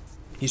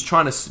 He's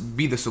trying to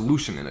be the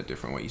solution in a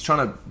different way. He's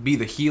trying to be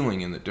the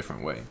healing in a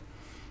different way.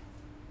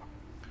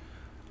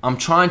 I'm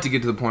trying to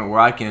get to the point where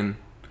I can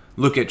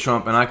look at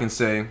Trump and I can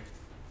say,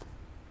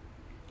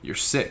 you're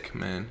sick,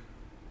 man.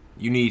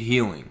 You need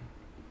healing.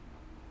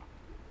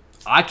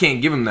 I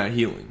can't give him that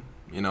healing.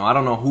 You know, I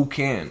don't know who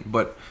can,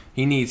 but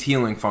he needs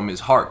healing from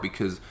his heart,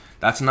 because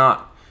that's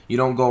not, you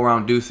don't go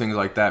around do things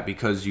like that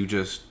because you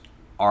just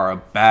are a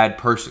bad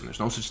person. There's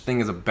no such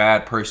thing as a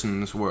bad person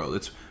in this world.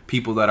 It's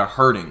people that are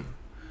hurting.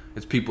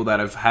 It's people that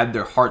have had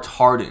their hearts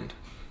hardened.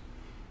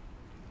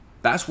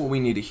 That's what we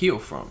need to heal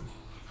from.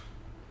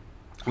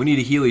 We need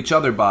to heal each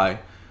other by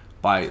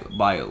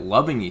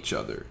loving each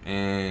other.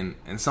 And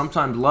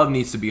sometimes love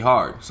needs to be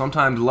hard.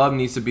 Sometimes love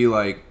needs to be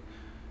like,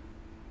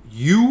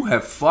 you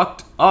have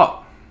fucked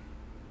up.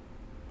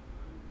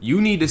 You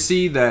need to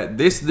see that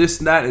this,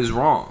 that is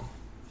wrong.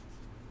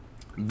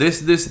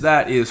 This,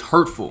 that is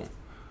hurtful.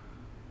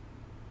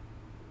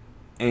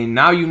 And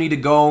now you need to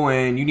go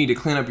and you need to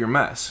clean up your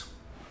mess.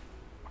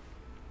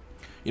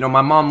 You know,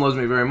 my mom loves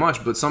me very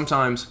much, but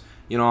sometimes,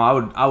 you know,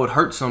 I would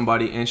hurt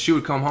somebody and she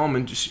would come home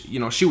and just, you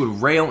know, she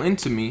would rail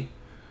into me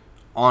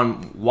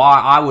on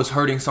why I was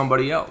hurting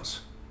somebody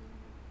else.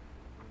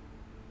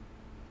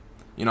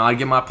 You know, I'd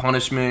get my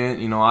punishment,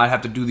 you know, I'd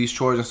have to do these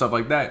chores and stuff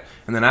like that.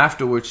 And then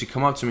afterwards, she'd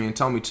come up to me and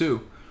tell me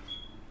too,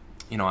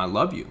 you know, I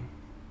love you.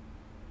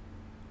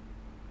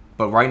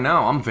 But right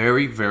now, I'm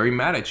very, very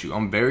mad at you.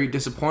 I'm very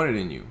disappointed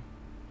in you.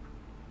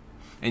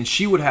 And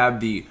she would have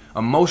the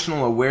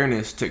emotional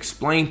awareness to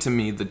explain to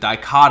me the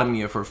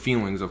dichotomy of her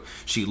feelings of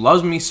she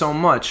loves me so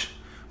much,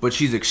 but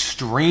she's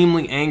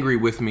extremely angry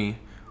with me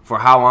for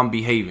how I'm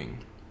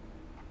behaving.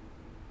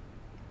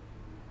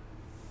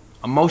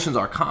 Emotions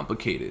are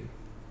complicated.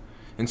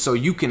 And so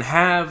you can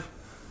have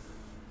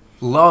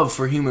love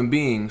for human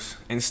beings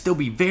and still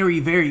be very,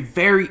 very,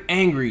 very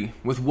angry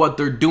with what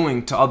they're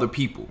doing to other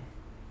people.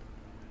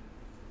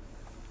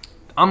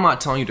 I'm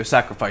not telling you to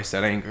sacrifice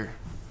that anger.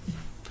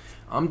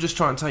 I'm just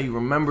trying to tell you,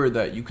 remember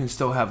that you can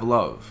still have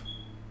love.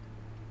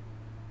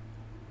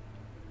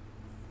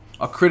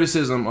 A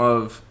criticism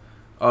of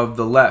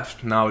the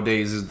left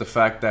nowadays is the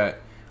fact that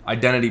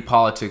identity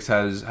politics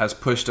has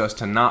pushed us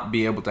to not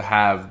be able to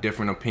have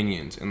different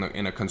opinions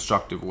in a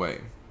constructive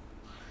way.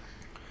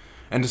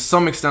 And to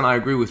some extent, I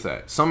agree with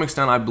that. To some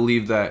extent, I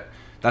believe that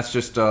that's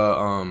just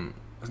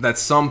that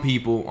some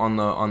people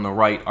on the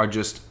right are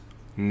just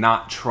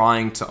not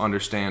trying to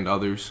understand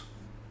others.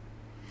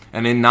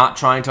 And in not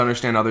trying to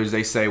understand others,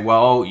 they say,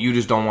 well, you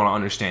just don't want to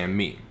understand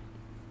me.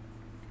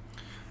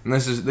 And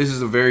this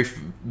is a very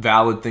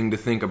valid thing to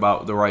think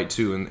about the right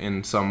too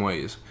in some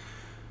ways.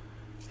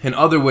 In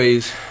other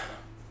ways,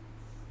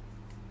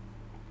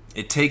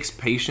 it takes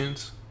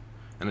patience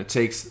and it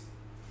takes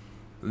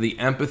the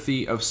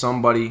empathy of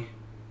somebody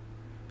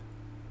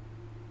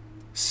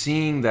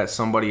seeing that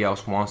somebody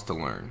else wants to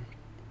learn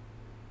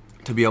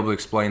to be able to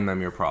explain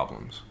them your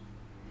problems,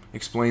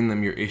 explain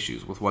them your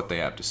issues with what they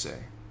have to say.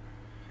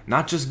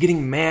 Not just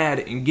getting mad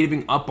and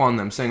giving up on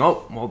them, saying,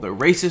 oh, well, they're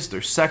racist, they're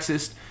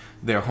sexist,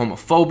 they're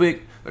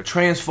homophobic, they're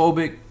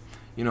transphobic,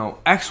 you know,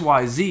 X,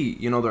 Y, Z,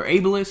 you know, they're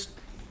ableist.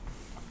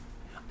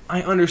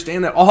 I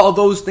understand that all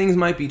those things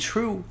might be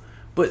true,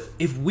 but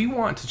if we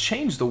want to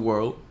change the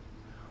world,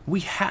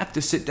 we have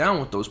to sit down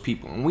with those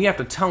people and we have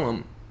to tell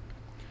them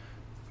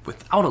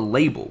without a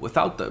label,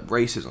 without the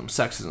racism,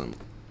 sexism,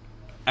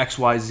 X,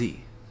 Y,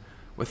 Z.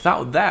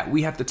 Without that,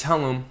 we have to tell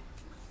them,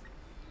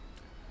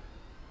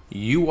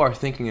 you are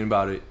thinking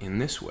about it in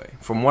this way.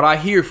 From what I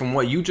hear, from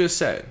what you just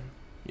said,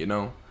 you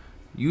know,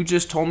 you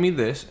just told me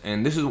this,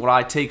 and this is what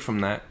I take from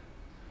that.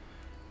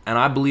 And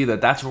I believe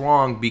that that's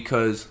wrong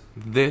because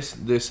this,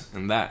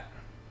 and that.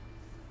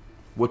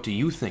 What do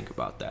you think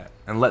about that?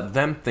 And let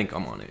them think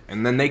I'm on it.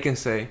 And then they can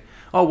say,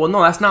 oh, well,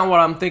 no, that's not what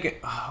I'm thinking.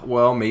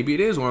 Well, maybe it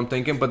is what I'm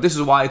thinking, but this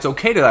is why it's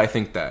okay that I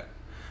think that.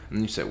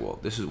 And you say, well,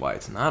 this is why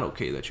it's not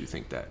okay that you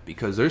think that.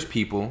 Because there's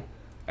people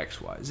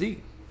X, Y,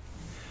 Z.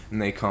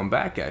 And they come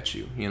back at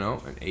you, you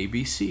know, an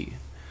ABC.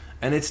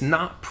 And it's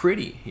not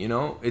pretty, you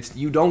know. It's,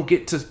 you don't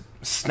get to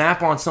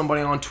snap on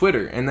somebody on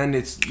Twitter and then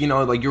it's, you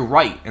know, like you're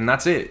right and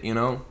that's it, you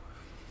know.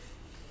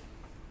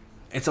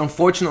 It's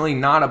unfortunately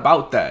not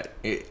about that.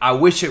 I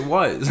wish it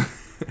was.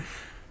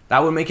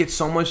 That would make it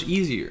so much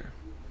easier.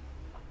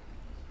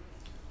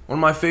 One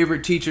of my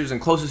favorite teachers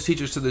and closest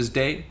teachers to this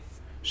day,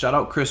 shout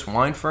out Chris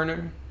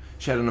Weinferner.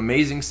 She had an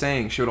amazing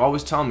saying. She would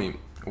always tell me,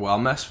 well,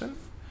 Mesfin,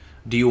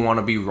 Do you want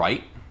to be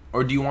right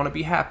or do you want to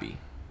be happy?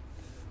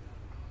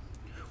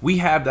 We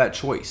have that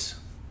choice.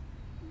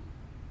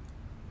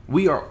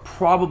 We are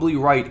probably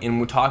right in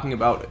we're talking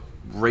about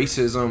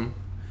racism,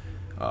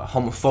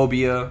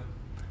 homophobia,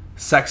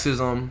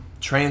 sexism,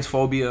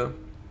 transphobia,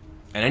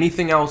 and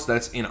anything else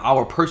that's in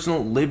our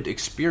personal lived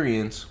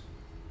experience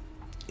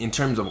in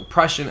terms of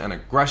oppression and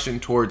aggression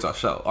towards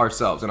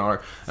ourselves and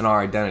our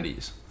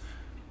identities.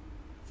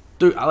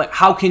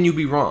 How can you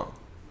be wrong?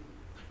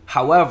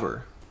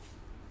 However,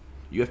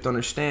 you have to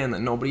understand that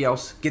nobody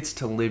else gets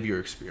to live your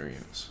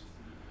experience.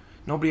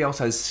 Nobody else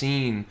has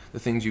seen the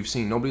things you've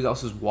seen. Nobody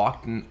else has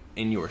walked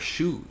in your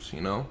shoes,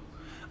 you know?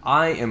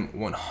 I am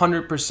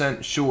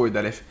 100% sure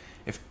that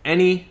if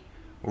any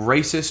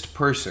racist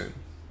person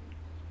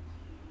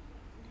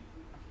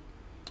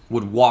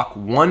would walk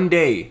one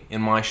day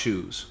in my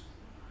shoes,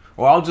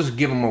 or I'll just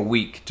give them a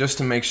week just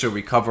to make sure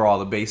we cover all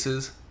the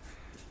bases,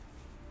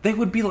 they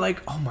would be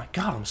like, oh my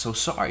God, I'm so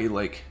sorry.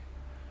 Like,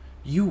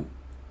 you're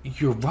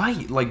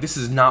right. Like, this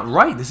is not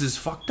right. This is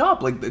fucked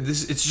up. Like,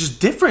 this, it's just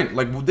different.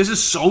 Like, this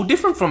is so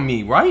different from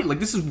me, right? Like,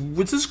 this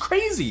is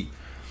crazy.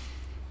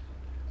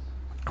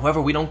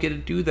 However, we don't get to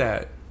do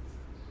that.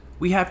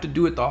 We have to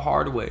do it the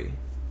hard way.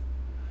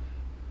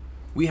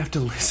 We have to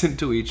listen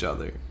to each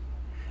other.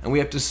 And we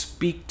have to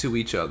speak to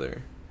each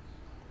other,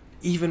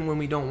 even when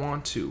we don't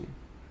want to.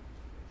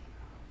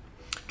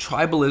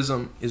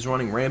 Tribalism is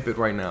running rampant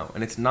right now.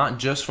 And it's not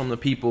just from the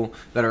people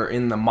that are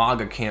in the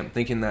MAGA camp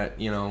thinking that,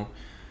 you know,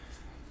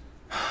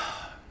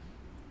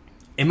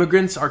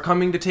 immigrants are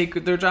coming to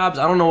take their jobs.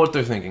 I don't know what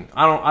they're thinking.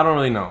 I don't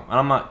really know.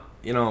 I'm not,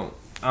 you know,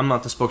 I'm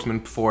not the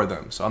spokesman for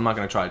them, so I'm not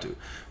going to try to.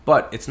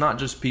 But it's not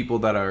just people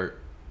that are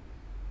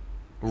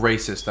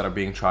racist that are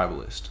being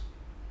tribalist.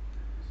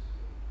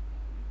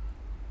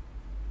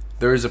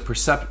 There is a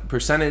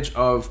percentage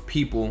of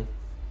people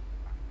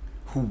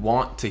who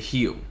want to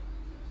heal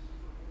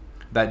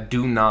that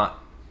do not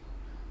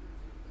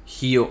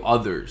heal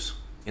others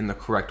in the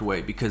correct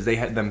way because they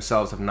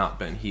themselves have not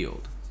been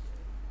healed.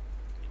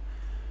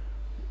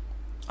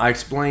 I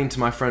explained to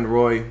my friend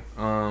Roy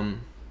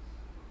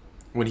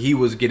when he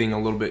was getting a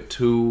little bit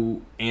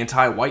too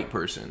anti-white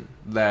person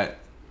that,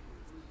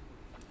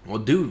 well,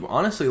 dude,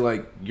 honestly,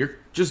 like, you're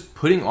just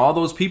putting all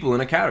those people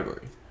in a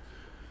category.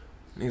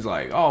 And he's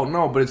like, oh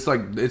no, but it's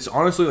like, it's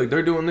honestly like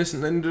they're doing this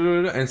and then,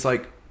 and it's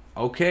like,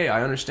 okay,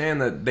 I understand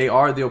that they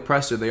are the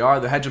oppressor, they are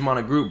the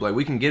hegemonic group. Like,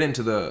 we can get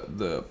into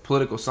the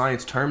political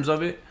science terms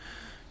of it,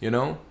 you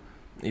know,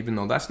 even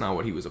though that's not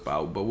what he was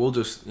about. But we'll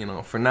just, you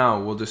know, for now,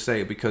 we'll just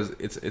say it because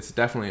it's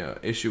definitely an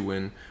issue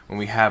when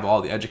we have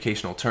all the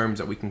educational terms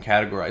that we can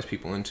categorize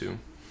people into.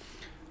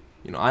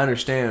 You know, I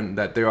understand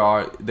that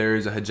there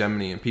is a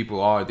hegemony and people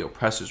are the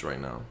oppressors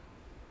right now.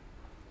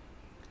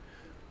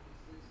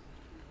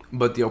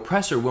 But the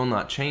oppressor will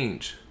not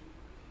change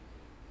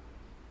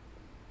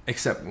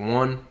except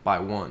one by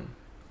one.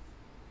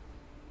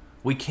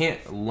 We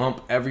can't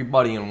lump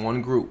everybody in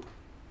one group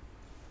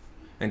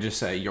and just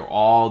say you're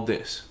all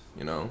this,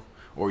 you know,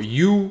 or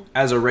you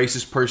as a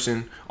racist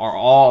person are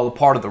all a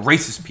part of the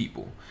racist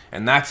people,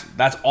 and that's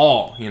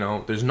all, you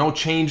know. There's no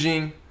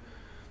changing,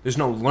 there's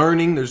no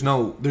learning, there's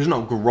no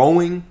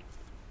growing.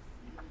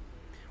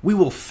 We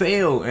will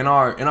fail in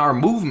our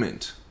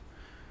movement.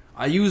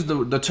 I use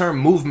the term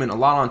movement a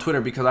lot on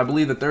Twitter because I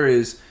believe that there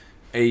is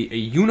a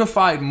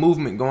unified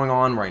movement going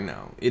on right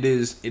now. It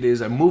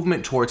is a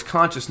movement towards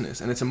consciousness,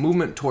 and it's a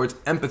movement towards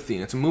empathy,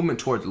 and it's a movement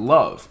towards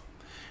love.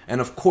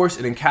 And of course,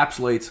 it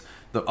encapsulates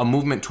a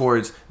movement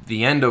towards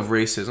the end of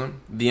racism,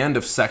 the end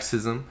of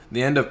sexism,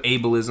 the end of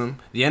ableism,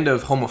 the end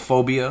of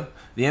homophobia,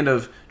 the end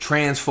of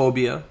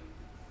transphobia,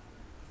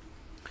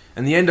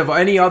 and the end of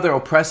any other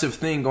oppressive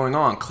thing going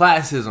on,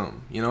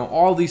 classism, you know,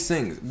 all these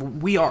things.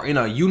 We are in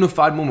a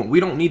unified movement. We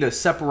don't need to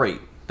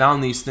separate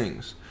down these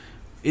things.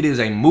 It is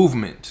a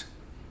movement.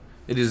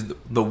 It is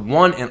the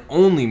one and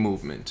only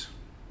movement.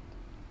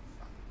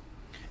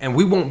 And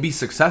we won't be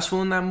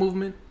successful in that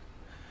movement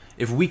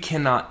if we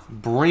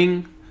cannot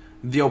bring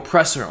the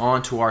oppressor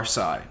onto our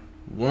side,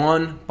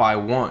 one by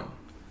one.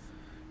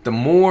 The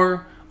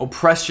more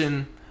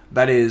oppression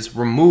that is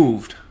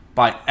removed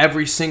by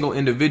every single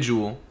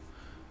individual,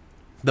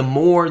 the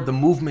more the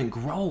movement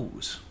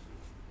grows.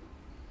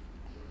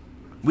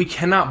 We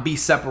cannot be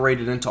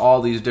separated into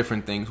all these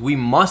different things. We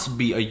must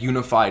be a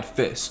unified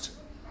fist.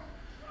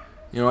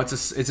 You know, it's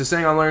a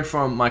saying I learned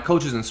from my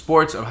coaches in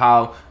sports of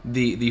how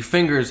the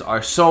fingers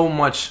are so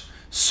much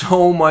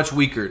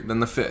weaker than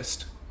the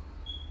fist.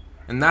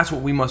 And that's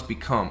what we must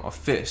become, a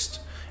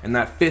fist. And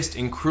that fist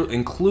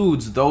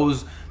includes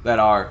those that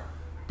are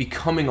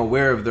becoming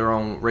aware of their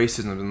own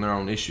racism and their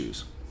own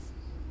issues.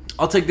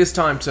 I'll take this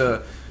time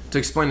to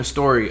explain a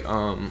story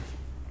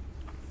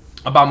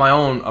about my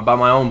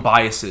own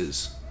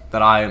biases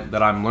that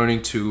I'm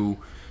learning to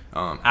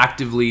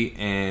actively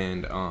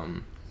and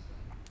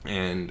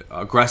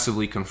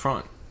aggressively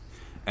confront,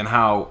 and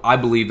how I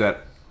believe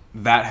that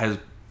has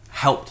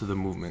helped the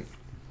movement.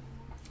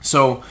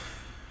 So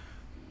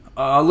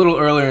a little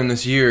earlier in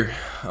this year,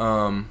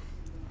 I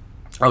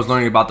was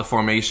learning about the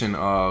formation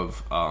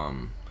of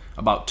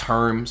about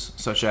terms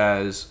such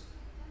as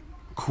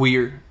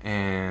queer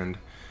and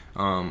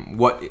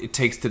what it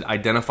takes to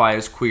identify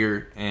as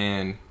queer,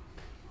 and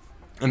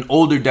an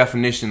older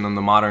definition than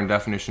the modern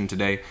definition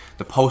today,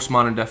 the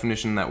postmodern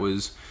definition that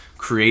was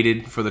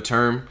created for the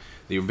term,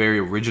 the very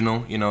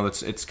original,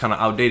 it's kind of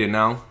outdated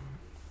now.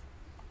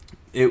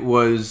 It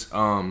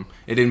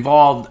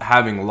involved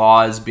having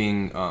laws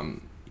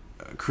being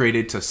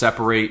created to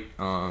separate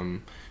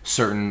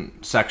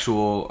certain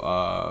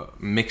sexual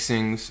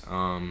mixings.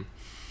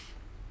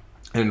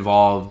 It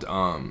involved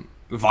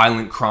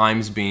violent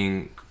crimes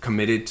being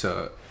committed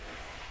to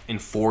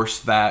enforce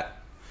that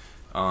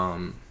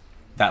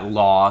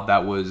law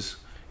that was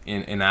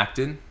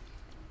enacted,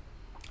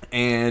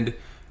 and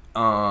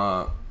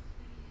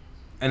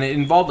it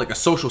involved like a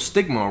social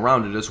stigma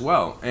around it as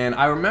well. And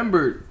I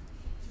remember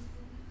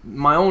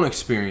my own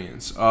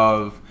experience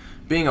of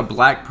being a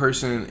black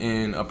person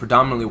in a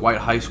predominantly white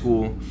high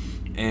school,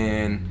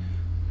 and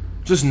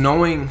just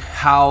knowing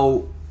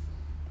how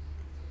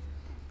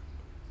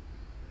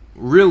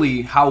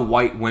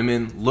white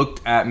women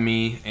looked at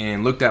me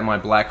and looked at my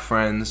black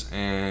friends,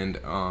 and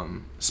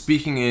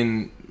speaking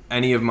in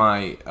any of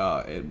my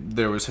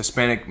there was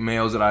Hispanic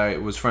males that I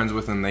was friends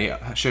with, and they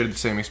shared the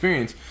same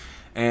experience,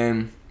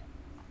 and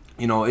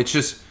it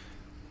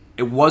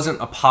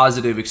wasn't a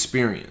positive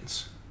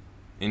experience.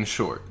 In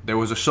short, there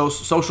was a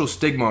social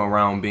stigma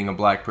around being a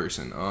black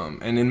person,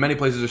 and in many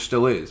places there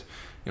still is.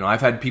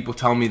 I've had people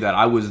tell me that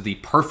I was the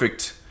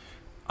perfect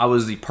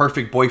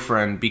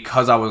boyfriend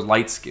because I was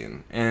light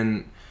skinned,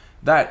 and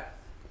that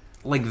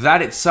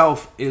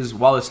itself is,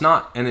 while it's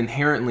not an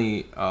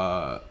inherently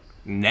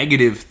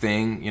negative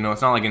thing,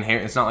 it's not like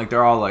it's not like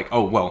they're all like,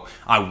 oh well,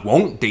 I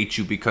won't date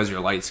you because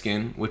you're light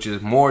skinned, which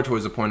is more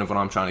towards the point of what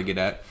I'm trying to get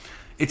at.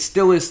 It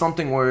still is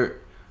something where,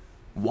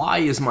 why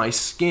is my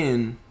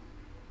skin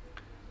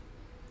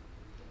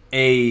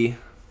a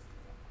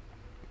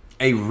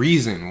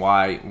reason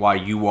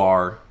why you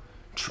are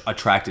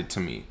attracted to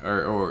me,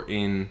 or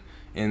in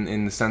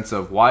the sense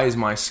of, why is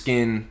my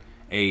skin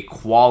a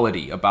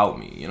quality about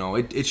me?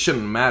 It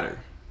shouldn't matter.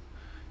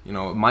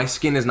 My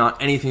skin is not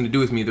anything to do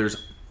with me.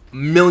 There's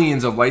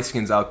millions of light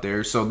skins out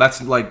there, so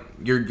that's like,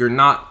 you're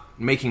not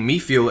making me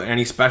feel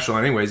any special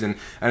anyways. And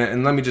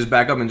let me just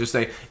back up and just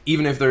say,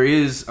 even if there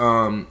is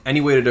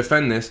any way to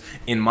defend this,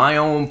 in my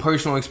own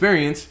personal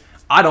experience,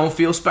 I don't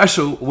feel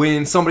special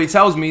when somebody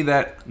tells me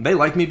that they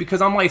like me because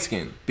I'm light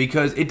skinned,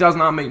 because it does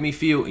not make me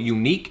feel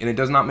unique, and it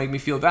does not make me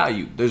feel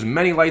valued. There's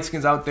many light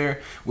skins out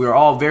there. We are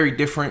all very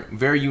different,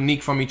 very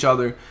unique from each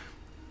other.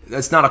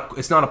 It's not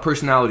a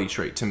personality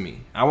trait to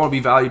me. I want to be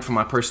valued for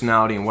my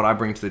personality and what I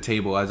bring to the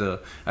table as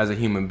a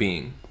human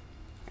being,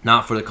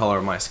 not for the color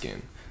of my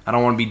skin. I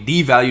don't want to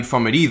be devalued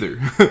from it either,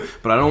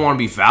 but I don't want to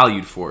be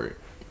valued for it.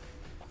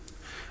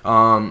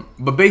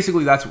 But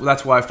basically that's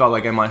why I felt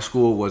like in my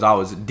school was, I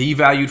was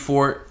devalued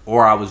for it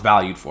or I was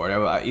valued for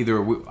it.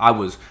 Either I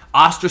was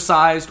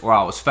ostracized or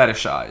I was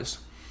fetishized,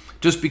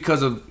 just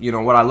because of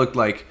what I looked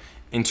like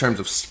in terms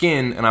of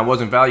skin, and I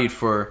wasn't valued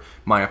for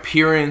my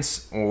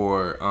appearance,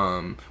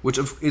 or which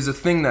is a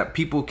thing that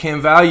people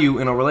can value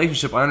in a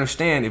relationship. I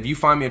understand, if you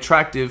find me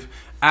attractive,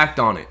 act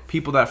on it.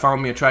 People that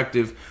found me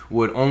attractive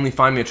would only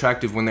find me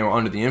attractive when they were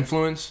under the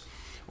influence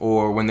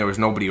or when there was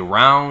nobody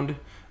around.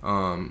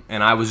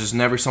 And I was just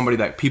never somebody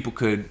that people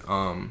could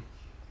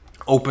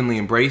openly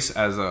embrace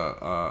as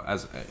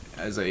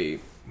a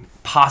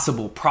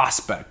possible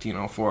prospect,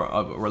 for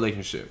a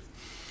relationship.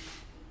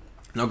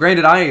 Now,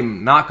 granted, I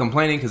am not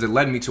complaining, because it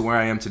led me to where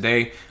I am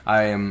today.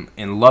 I am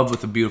in love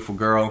with a beautiful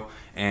girl,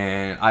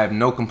 and I have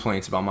no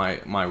complaints about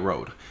my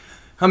road.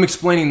 I'm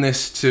explaining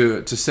this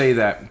to say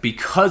that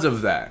because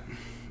of that,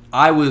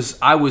 I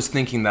was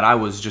thinking that I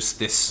was just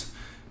this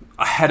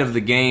ahead of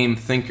the game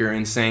thinker,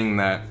 and saying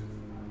that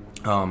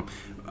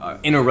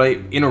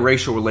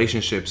interracial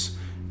relationships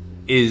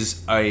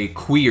is a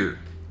queer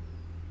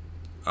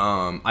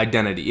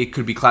identity. It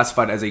could be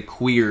classified as a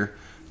queer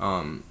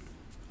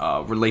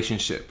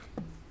relationship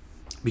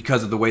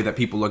because of the way that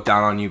people look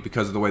down on you,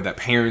 because of the way that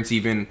parents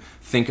even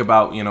think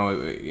about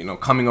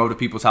coming over to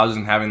people's houses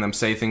and having them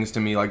say things to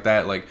me like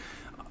that. Like,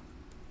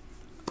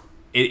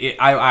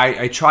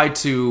 I tried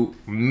to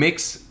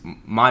mix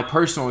my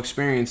personal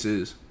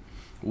experiences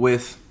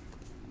with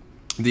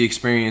the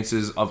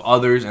experiences of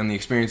others and the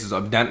experiences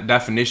of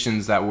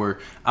definitions that were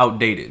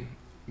outdated.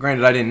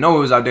 Granted, I didn't know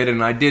it was outdated,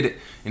 and I did,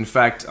 in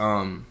fact,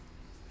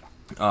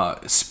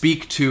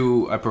 speak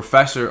to a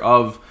professor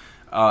of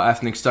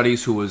ethnic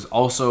studies who was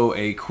also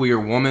a queer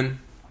woman,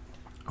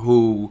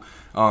 who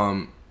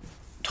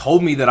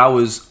told me that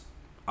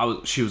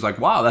she was like,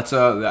 wow, that's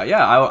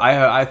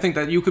I think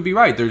that you could be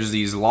right. There's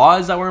these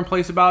laws that were in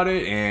place about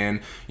it, and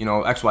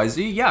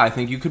XYZ. Yeah, I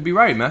think you could be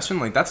right, Messin.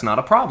 Like, that's not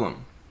a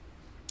problem.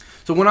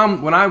 So when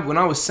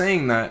I was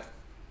saying that,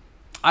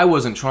 I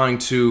wasn't trying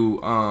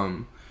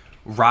to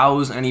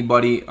rouse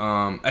anybody,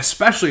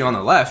 especially on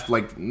the left.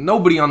 Like,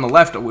 nobody on the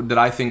left that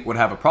I think would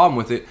have a problem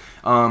with it.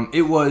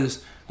 It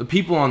was the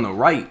people on the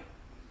right,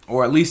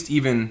 or at least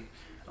even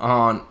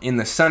in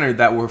the center,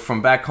 that were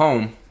from back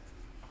home,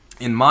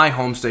 in my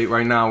home state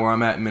right now, where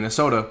I'm at in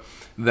Minnesota,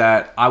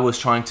 that I was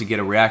trying to get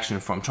a reaction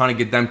from, trying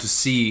to get them to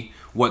see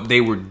what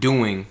they were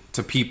doing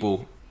to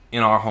people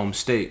in our home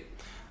state.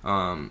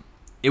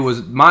 They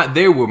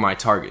were my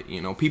target,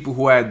 people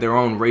who had their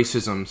own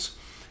racisms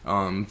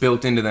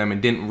built into them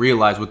and didn't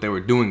realize what they were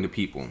doing to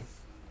people,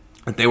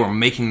 that they were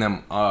making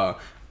them a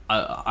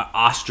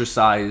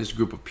ostracized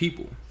group of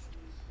people.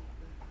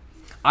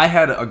 I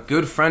had a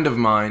good friend of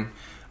mine,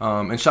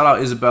 and shout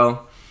out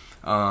Isabel.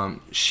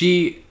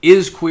 She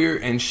is queer,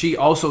 and she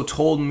also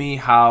told me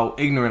how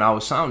ignorant I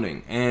was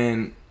sounding.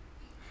 And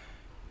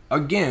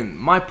again,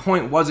 my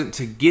point wasn't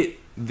to get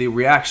the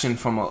reaction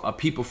from a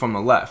people from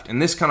the left,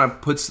 and this kind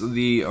of puts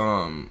the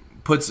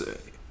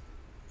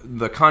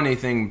Kanye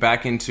thing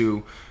back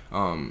into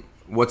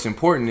what's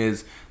important.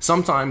 Is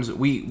sometimes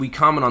we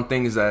comment on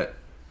things that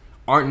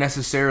aren't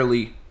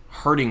necessarily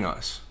hurting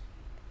us.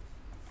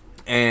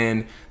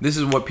 And this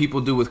is what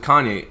people do with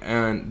Kanye,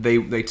 and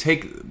they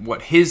take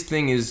what his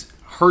thing is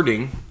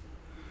hurting,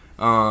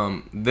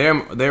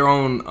 their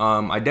own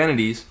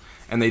identities,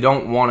 and they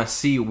don't want to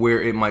see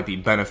where it might be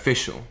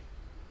beneficial.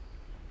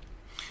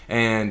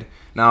 And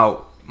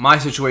now my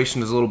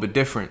situation is a little bit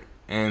different,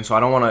 and so I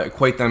don't want to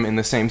equate them in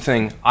the same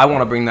thing. I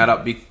want to bring that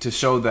up to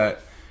show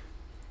that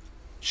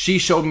she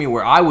showed me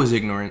where I was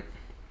ignorant,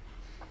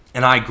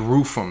 and I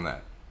grew from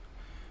that.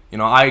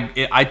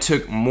 I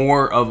took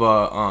more of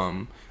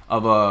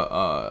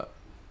a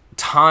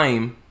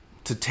time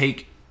to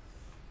take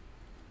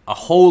a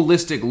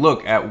holistic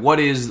look at what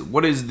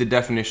is the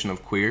definition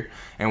of queer,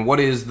 and what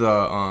is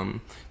the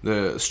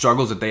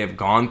struggles that they have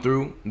gone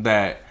through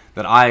that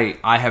I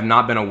have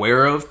not been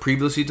aware of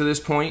previously to this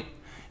point,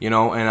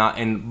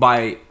 and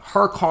by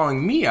her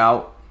calling me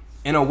out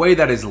in a way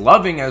that is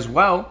loving as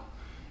well,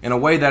 in a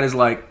way that is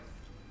like,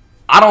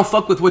 I don't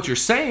fuck with what you're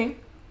saying,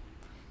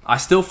 I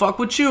still fuck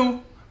with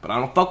you, but I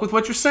don't fuck with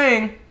what you're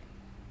saying.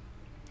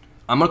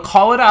 I'm going to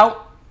call it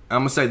out.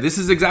 I'm going to say, this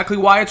is exactly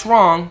why it's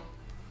wrong.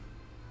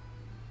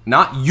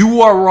 Not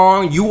you are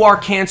wrong, you are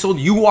canceled,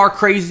 you are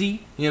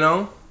crazy,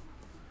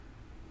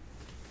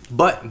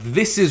 But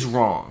this is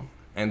wrong,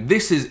 and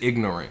this is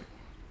ignorant.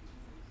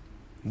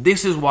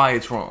 This is why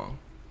it's wrong.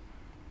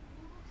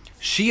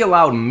 She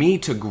allowed me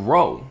to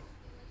grow.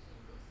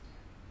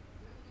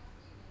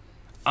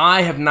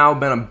 I have now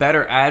been a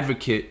better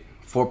advocate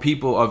for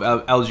people of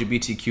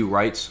LGBTQ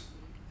rights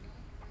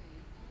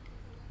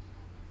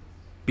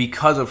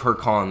because of her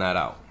calling that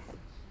out.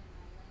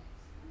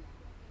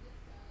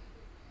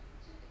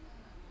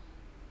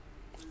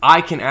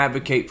 I can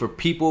advocate for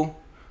people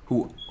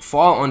who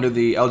fall under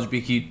the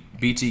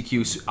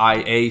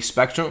LGBTQIA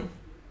spectrum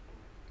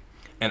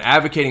and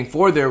advocating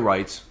for their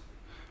rights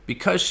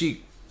because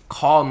she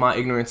called my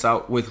ignorance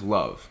out with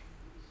love.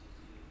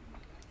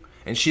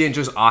 And she didn't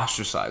just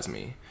ostracize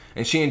me,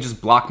 and she didn't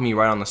just block me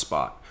right on the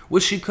spot,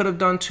 which she could have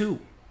done too.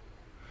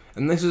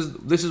 And this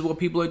is what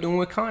people are doing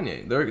with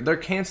Kanye. They're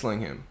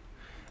canceling him.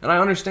 And I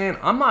understand.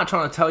 I'm not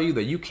trying to tell you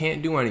that you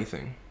can't do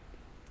anything.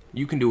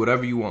 You can do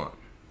whatever you want.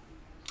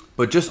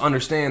 But just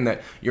understand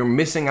that you're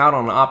missing out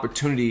on an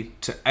opportunity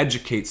to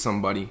educate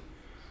somebody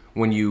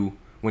when you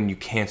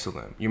cancel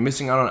them. You're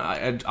missing out on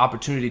an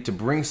opportunity to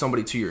bring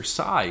somebody to your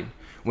side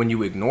when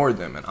you ignore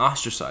them and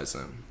ostracize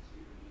them.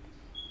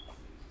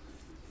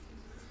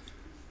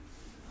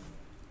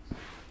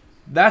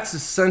 That's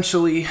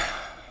essentially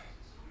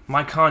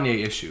my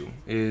Kanye issue.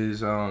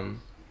 Is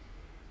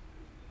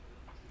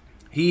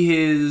he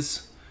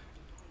is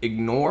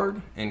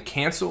ignored and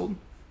canceled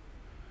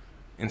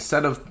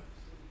instead of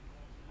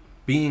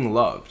being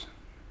loved.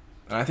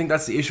 And I think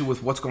that's the issue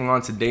with what's going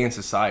on today in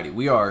society.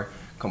 We are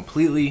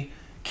completely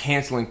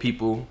canceling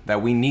people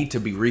that we need to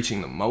be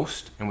reaching the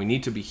most, and we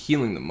need to be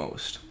healing the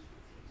most.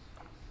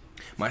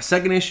 My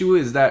second issue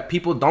is that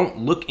people don't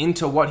look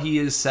into what he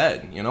has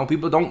said.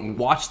 People don't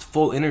watch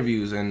full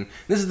interviews. And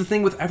this is the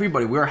thing with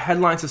everybody. We're a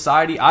headline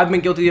society. I've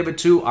been guilty of it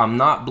too. I'm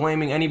not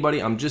blaming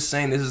anybody. I'm just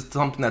saying this is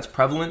something that's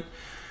prevalent.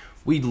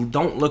 We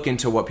don't look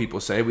into what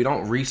people say. We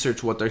don't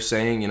research what they're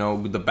saying,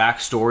 the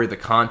backstory, the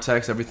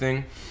context,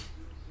 everything.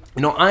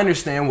 I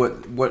understand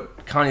what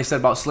Kanye said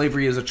about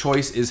slavery as a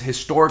choice is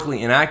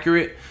historically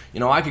inaccurate.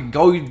 I could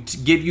go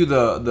give you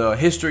the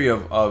history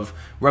of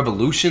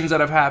revolutions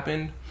that have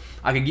happened.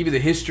 I could give you the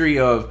history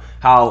of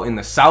how in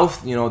the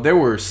South, there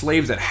were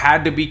slaves that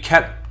had to be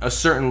kept a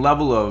certain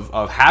level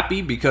of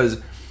happy,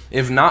 because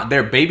if not,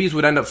 their babies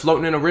would end up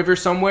floating in a river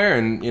somewhere,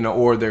 and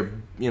or their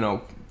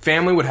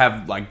family would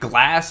have like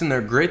glass in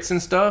their grits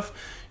and stuff.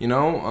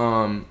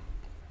 Killer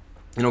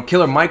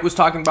Mike was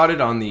talking about it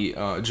on the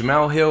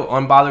Jamel Hill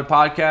Unbothered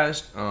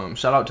podcast.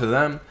 Shout out to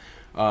them.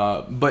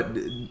 But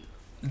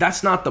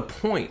that's not the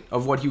point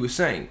of what he was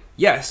saying.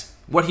 Yes,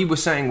 what he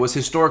was saying was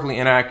historically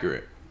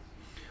inaccurate.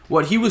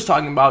 What he was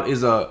talking about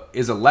is a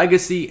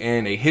legacy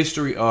and a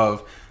history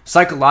of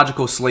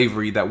psychological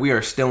slavery that we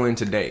are still in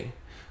today.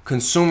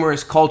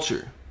 Consumerist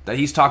culture that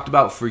he's talked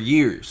about for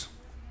years,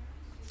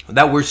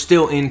 that we're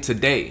still in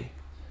today.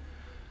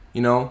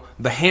 The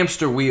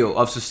hamster wheel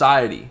of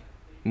society,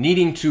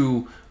 needing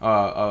to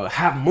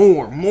have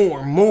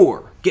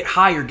more. get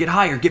higher,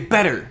 get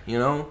better, you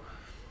know?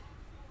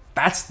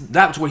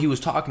 That's what he was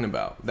talking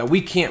about. That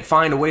we can't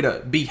find a way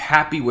to be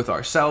happy with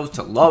ourselves,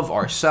 to love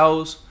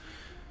ourselves,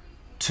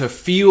 to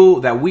feel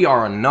that we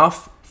are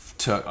enough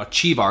to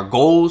achieve our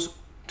goals,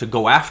 to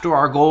go after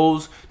our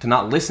goals, to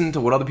not listen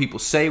to what other people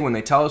say when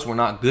they tell us we're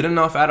not good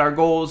enough at our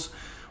goals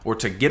or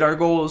to get our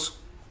goals.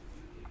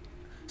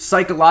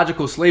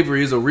 Psychological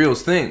slavery is a real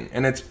thing,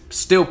 and it's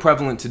still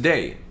prevalent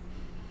today.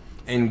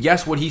 And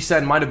yes, what he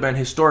said might have been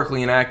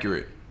historically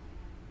inaccurate.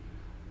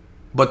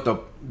 But the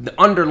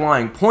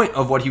underlying point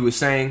of what he was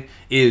saying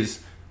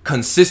is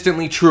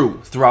consistently true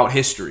throughout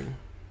history.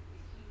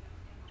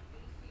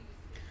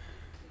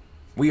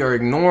 We are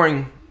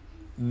ignoring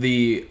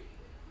the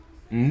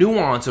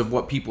nuance of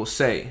what people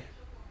say.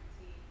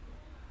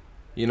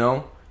 You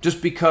know,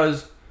 just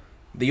because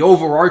the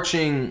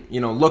overarching,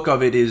 look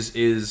of it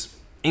is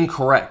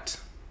incorrect.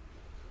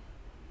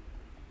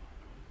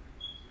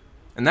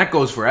 And that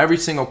goes for every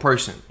single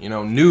person,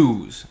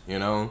 news,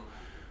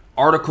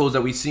 articles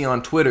that we see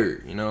on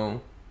Twitter,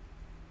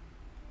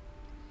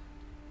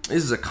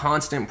 This is a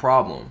constant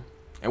problem.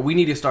 And we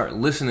need to start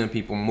listening to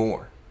people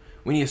more.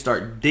 We need to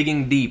start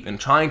digging deep and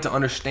trying to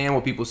understand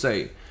what people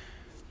say.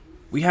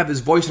 We have this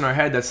voice in our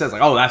head that says,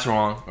 like, oh, that's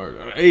wrong.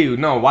 Or, hey,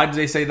 no, why did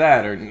they say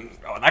that? Or,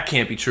 oh, that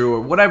can't be true.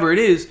 Or whatever it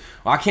is.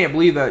 Or, I can't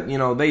believe that,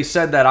 they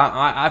said that.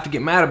 I have to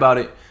get mad about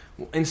it.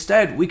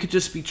 Instead, we could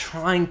just be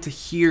trying to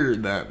hear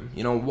them.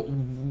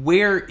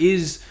 Where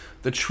is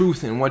the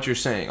truth in what you're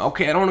saying?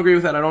 Okay, I don't agree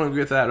with that. I don't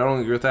agree with that. I don't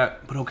agree with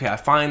that. But okay, I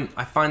find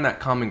that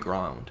common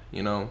ground,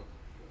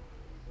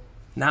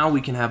 Now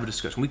we can have a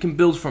discussion. We can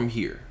build from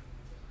here.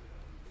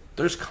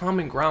 There's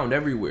common ground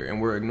everywhere,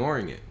 and we're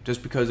ignoring it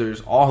just because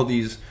there's all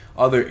these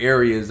other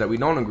areas that we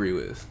don't agree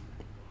with.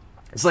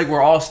 It's like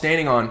we're all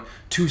standing on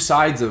two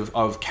sides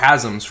of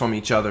chasms from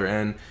each other,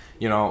 and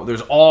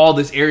there's all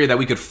this area that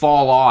we could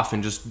fall off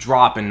and just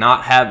drop and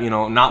not have,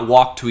 not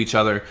walk to each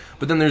other.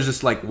 But then there's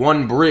this like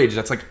one bridge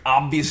that's like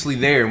obviously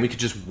there, and we could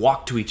just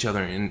walk to each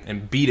other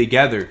and be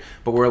together.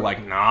 But we're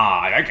like,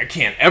 nah, I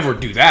can't ever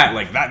do that.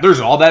 Like that, there's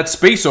all that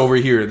space over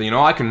here. What do you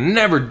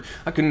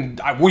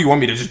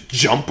want me to just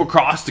jump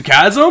across the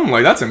chasm?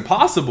 Like that's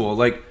impossible.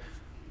 Like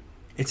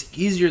it's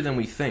easier than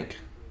we think.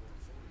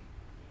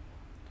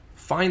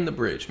 Find the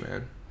bridge,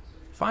 man.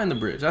 Find the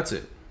bridge. That's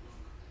it.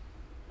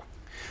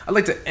 I'd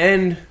like to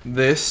end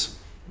this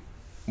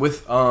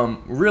with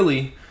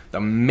really the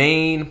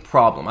main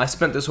problem. I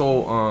spent this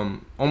whole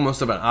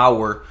almost of an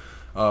hour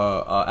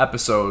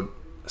episode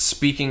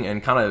speaking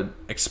and kind of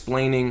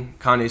explaining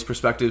Kanye's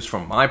perspectives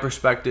from my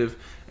perspective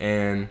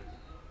and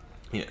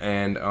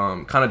kind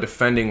of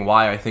defending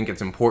why I think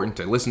it's important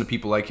to listen to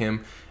people like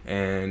him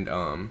and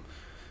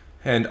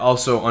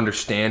also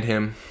understand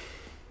him.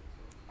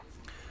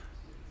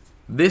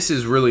 This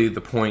is really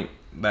the point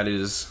that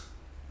is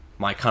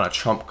my kind of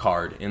trump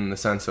card in the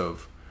sense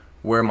of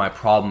where my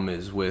problem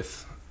is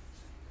with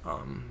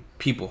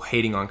people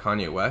hating on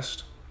Kanye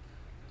West.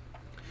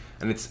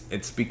 And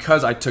it's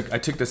because I took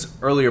this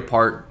earlier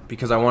part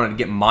because I wanted to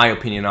get my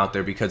opinion out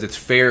there, because it's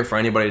fair for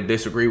anybody to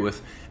disagree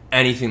with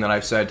anything that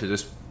I've said to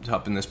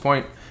up in this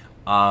point.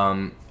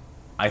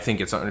 I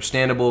think it's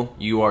understandable.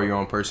 You are your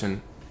own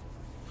person.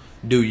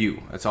 Do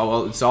you. It's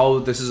all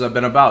this has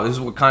been about. This is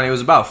what Kanye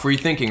was about. Free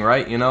thinking,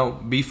 right?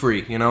 Be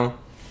free,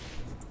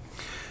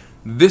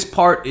 This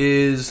part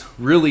is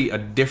really a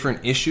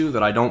different issue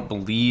that I don't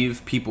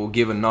believe people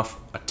give enough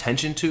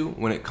attention to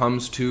when it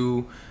comes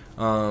to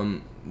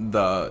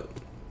the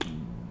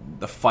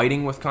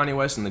fighting with Kanye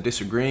West and the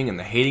disagreeing and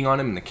the hating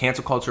on him and the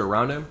cancel culture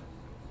around him.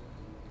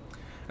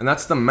 And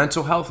that's the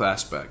mental health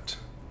aspect.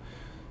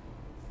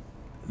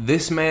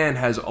 This man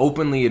has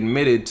openly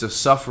admitted to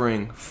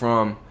suffering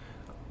from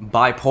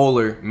manic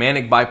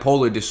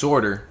bipolar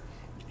disorder,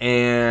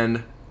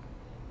 and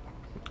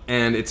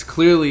it's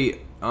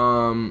clearly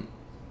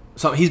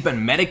so he's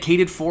been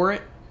medicated for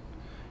it.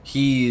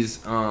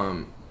 He's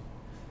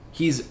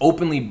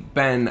openly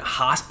been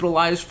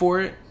hospitalized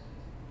for it,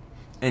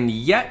 and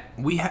yet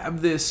we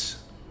have this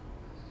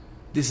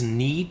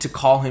need to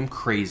call him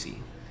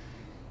crazy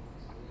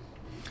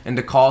and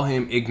to call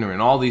him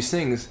ignorant, all these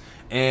things.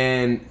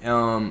 And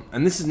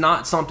this is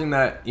not something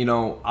that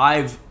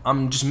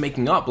I'm just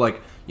making up. Like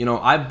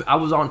I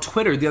was on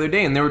Twitter the other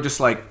day, and they were just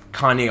like,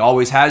 Kanye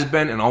always has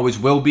been and always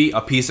will be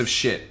a piece of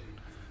shit.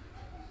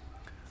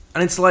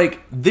 And it's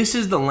like, this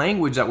is the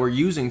language that we're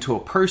using to a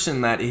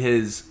person that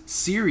has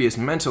serious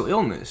mental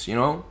illness,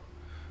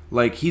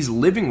 Like, he's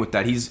living with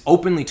that. He's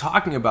openly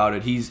talking about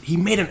it. He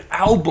made an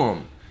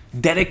album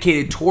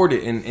dedicated toward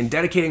it and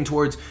dedicating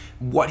towards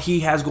what he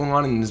has going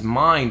on in his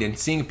mind and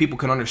seeing if people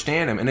can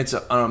understand him. And it's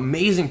an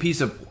amazing piece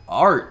of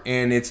art,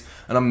 and it's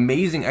an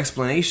amazing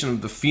explanation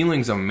of the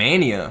feelings of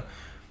mania.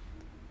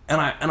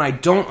 And I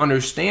don't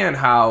understand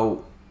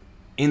how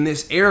in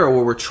this era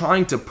where we're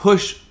trying to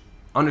push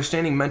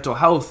understanding mental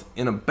health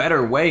in a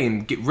better way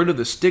and get rid of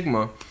the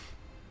stigma,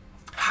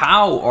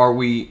 how are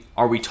we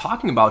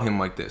talking about him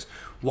like this?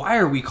 Why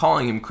are we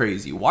calling him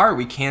crazy? Why are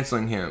we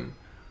canceling him?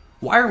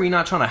 Why are we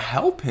not trying to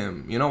help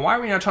him? Why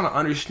are we not trying to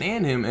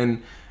understand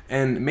him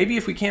And maybe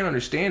if we can't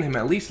understand him,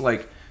 at least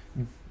like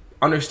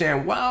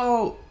understand,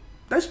 well,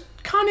 that's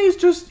Kanye's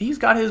just, he's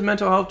got his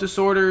mental health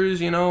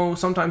disorders, you know,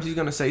 sometimes he's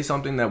going to say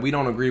something that we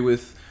don't agree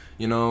with,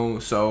 you know,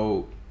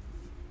 so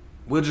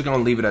we're just going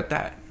to leave it at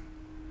that.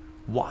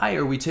 Why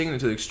are we taking it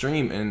to the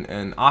extreme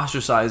and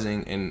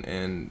ostracizing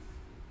and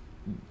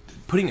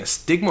putting a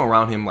stigma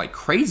around him like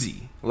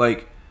crazy?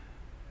 Like,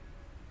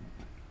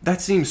 that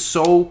seems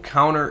so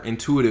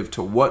counterintuitive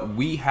to what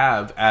we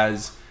have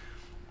as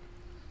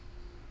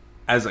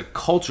a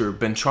culture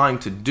been trying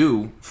to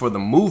do for the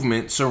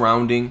movement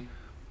surrounding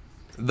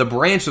the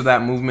branch of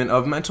that movement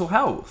of mental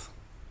health.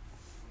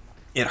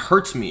 It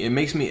hurts me. It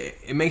makes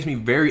me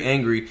very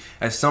angry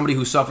as somebody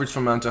who suffers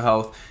from mental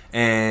health,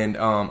 and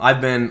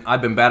I've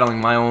been battling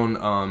my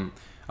own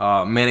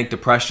manic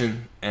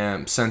depression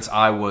since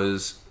I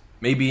was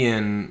maybe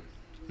in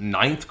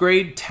 9th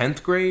grade,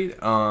 10th grade.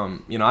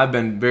 You know,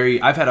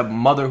 I've had a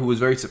mother who was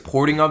very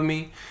supporting of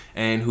me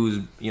and who's,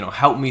 you know,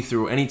 helped me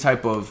through any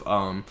type of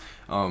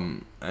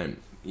and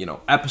you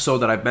know, episode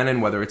that I've been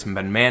in, whether it's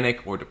been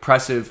manic or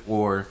depressive,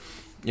 or,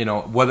 you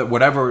know,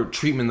 whatever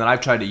treatment that I've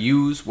tried to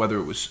use, whether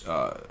it was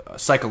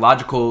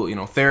psychological, you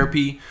know,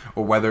 therapy,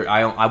 or whether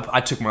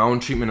I took my own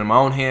treatment in my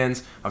own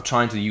hands of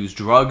trying to use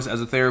drugs as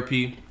a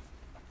therapy,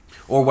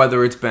 or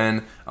whether it's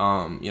been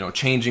you know,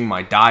 changing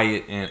my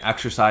diet and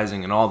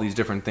exercising and all these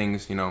different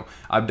things. You know,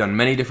 I've done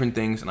many different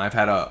things, and I've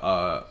had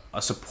a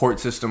support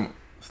system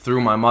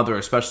through my mother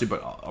especially,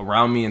 but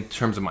around me in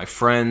terms of my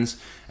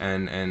friends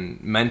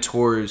and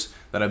mentors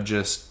that have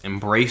just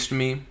embraced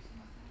me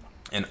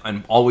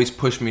and always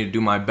pushed me to do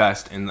my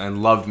best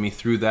and loved me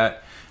through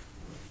that.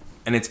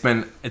 And it's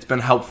been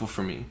helpful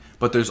for me.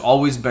 But there's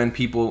always been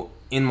people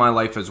in my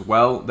life as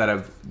well that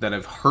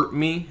have hurt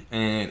me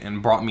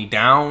and brought me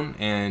down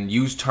and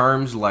used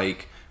terms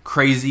like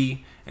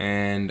crazy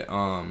and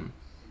all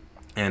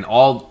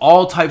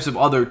types of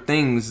other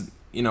things,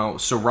 you know,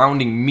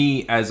 surrounding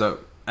me as a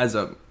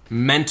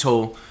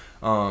mental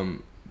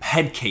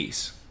head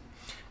case.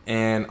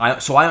 And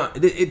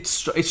it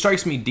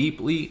strikes me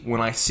deeply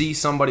when I see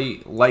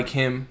somebody like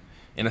him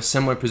in a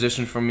similar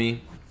position from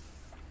me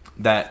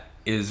that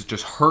is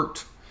just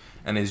hurt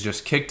and is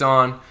just kicked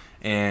on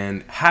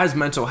and has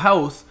mental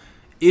health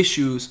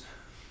issues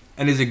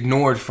and is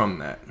ignored from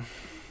that.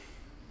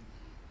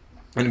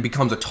 And it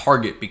becomes a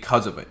target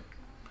because of it,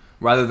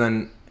 rather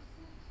than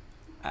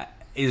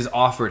is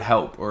offered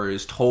help or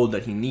is told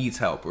that he needs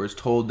help or is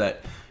told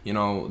that, you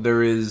know,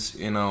 there is,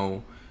 you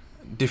know,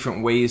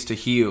 different ways to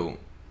heal.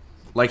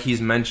 Like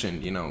he's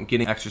mentioned, you know,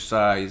 getting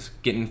exercise,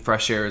 getting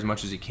fresh air as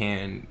much as he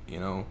can, you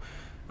know.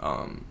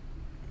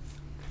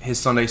 His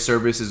Sunday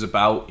service is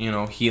about, you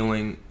know,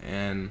 healing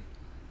and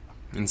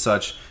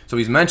such. So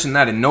he's mentioned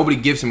that, and nobody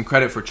gives him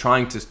credit for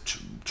trying to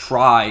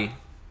try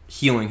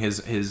healing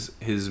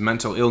his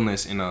mental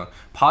illness in a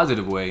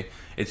positive way.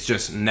 It's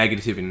just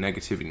negativity, and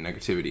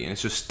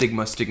it's just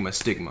stigma.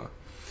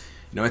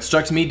 You know, it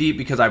strikes me deep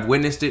because I've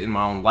witnessed it in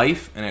my own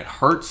life, and it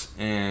hurts,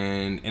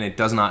 and it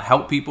does not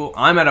help people.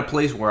 I'm at a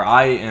place where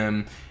I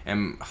am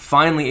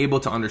finally able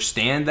to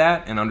understand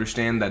that, and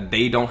understand that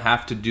they don't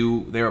have to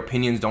do, their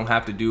opinions don't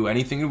have to do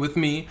anything with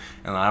me,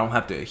 and I don't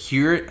have to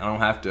hear it. I don't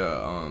have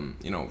to,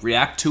 you know,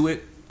 react to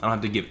it. I don't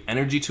have to give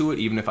energy to it,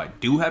 even if I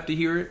do have to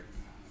hear it.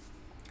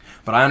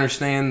 But I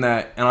understand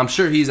that, and I'm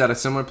sure he's at a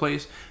similar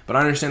place, but I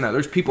understand that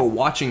there's people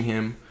watching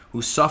him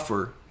who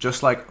suffer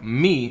just like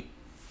me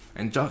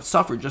and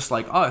suffer just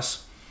like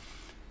us,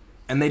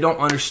 and they don't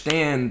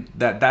understand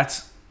that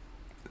that's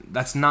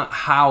not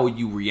how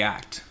you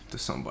react to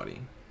somebody.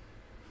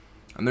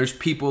 And there's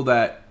people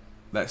that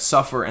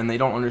suffer and they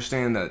don't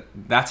understand that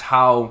that's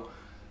how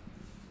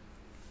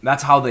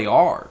they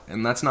are,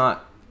 and that's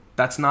not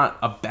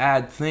a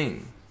bad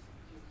thing.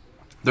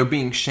 They're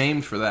being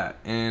shamed for that,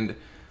 and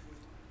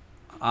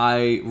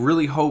I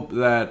really hope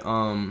that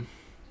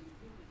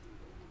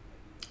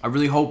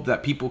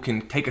people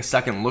can take a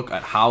second look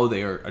at how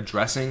they are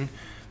addressing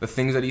the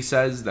things that he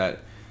says. That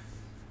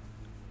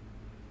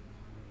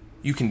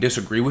you can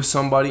disagree with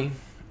somebody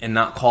and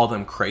not call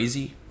them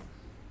crazy.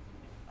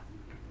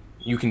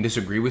 You can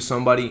disagree with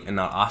somebody and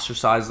not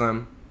ostracize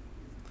them.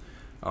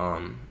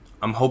 I'm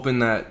hoping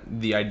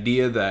that the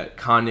idea that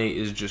Kanye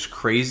is just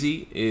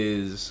crazy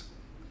is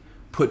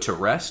put to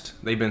rest.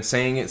 They've been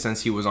saying it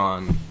since he was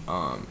on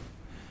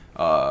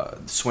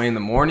Sway in the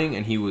Morning,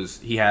 and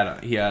he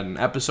had an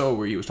episode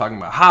where he was talking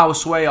about how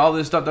Sway, all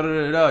this stuff,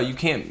 you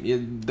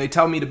can't, they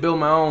tell me to build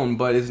my own,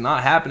 but it's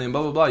not happening,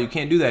 blah blah blah, you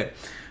can't do that.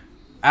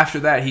 After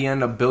that, he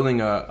ended up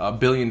building a $1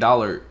 billion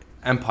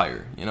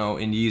empire, you know,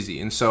 in Yeezy.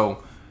 And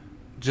so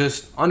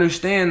just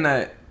understand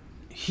that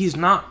he's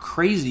not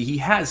crazy. He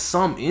has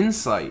some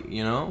insight,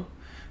 you know.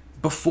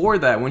 Before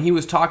that, when he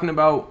was talking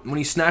about when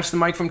he snatched the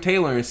mic from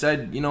Taylor and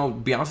said, you know,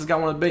 Beyonce's got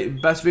one of the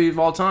best videos of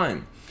all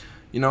time,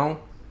 you know,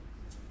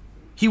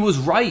 he was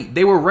right.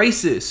 They were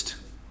racist.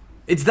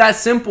 It's that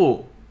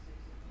simple.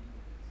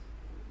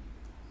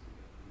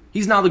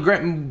 He's now the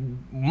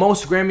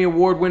most Grammy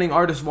Award winning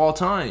artist of all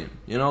time.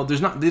 You know,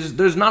 there's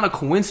not a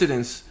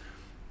coincidence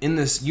in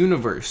this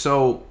universe.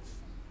 So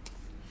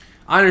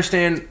I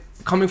understand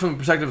coming from the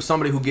perspective of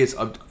somebody who gets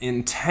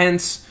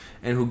intense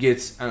and who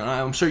gets, and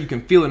I'm sure you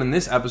can feel it in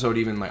this episode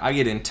even, like I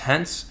get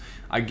intense,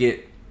 I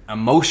get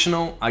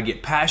emotional, I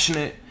get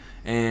passionate,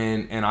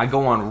 and I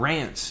go on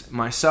rants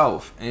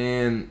myself,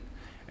 and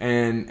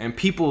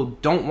people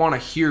don't want to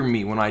hear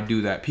me when I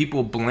do that.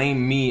 People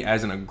blame me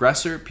as an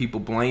aggressor.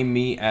 People blame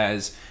me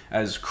as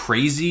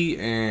crazy,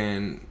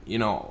 and you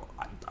know,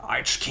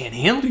 I just can't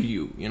handle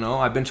you. You know,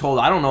 I've been told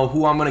I don't know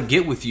who I'm gonna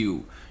get with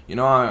you. You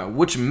know,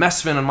 which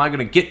messfin am I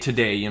gonna get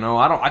today? You know,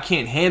 I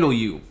can't handle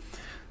you.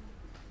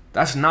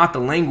 That's not the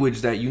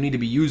language that you need to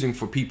be using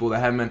for people that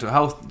have mental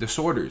health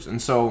disorders.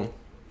 And so,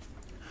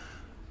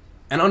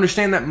 and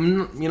understand that,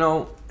 you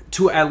know,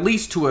 to at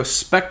least to a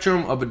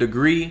spectrum of a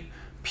degree,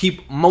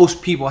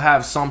 most people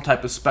have some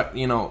type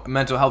of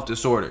mental health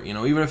disorder. You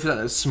know, even if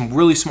it's some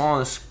really small on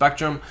the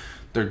spectrum,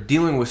 they're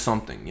dealing with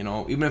something. You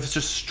know, even if it's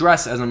just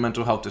stress as a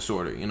mental health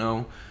disorder. You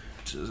know,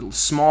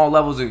 small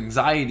levels of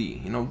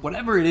anxiety. You know,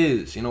 whatever it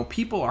is. You know,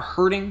 people are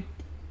hurting,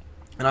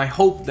 and I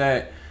hope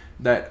that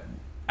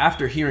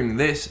after hearing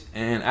this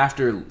and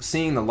after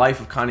seeing the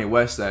life of Kanye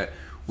West, that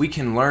we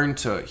can learn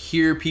to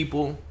hear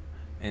people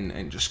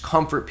and just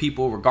comfort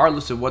people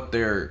regardless of what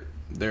their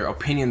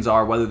opinions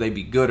are, whether they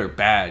be good or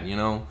bad. You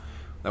know,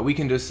 that we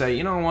can just say,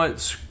 you know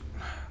what,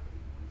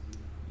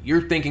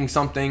 you're thinking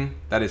something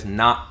that is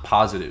not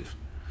positive,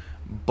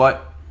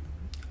 but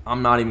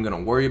I'm not even going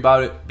to worry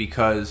about it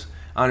because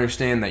I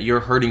understand that you're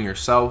hurting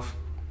yourself,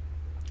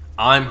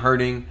 I'm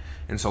hurting,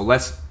 and so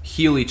let's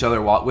heal each other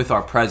with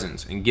our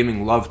presence and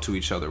giving love to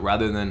each other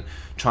rather than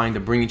trying to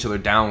bring each other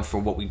down for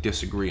what we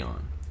disagree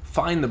on.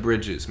 Find the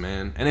bridges,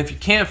 man. And if you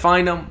can't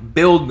find them,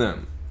 build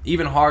them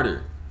even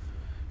harder.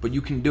 But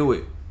you can do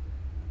it.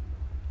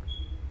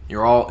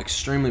 You're all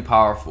extremely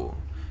powerful.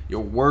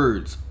 Your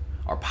words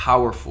are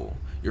powerful.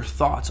 Your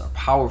thoughts are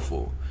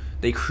powerful.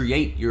 They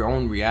create your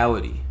own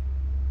reality.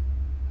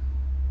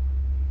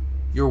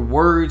 Your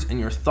words and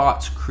your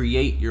thoughts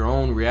create your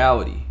own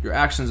reality. Your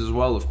actions as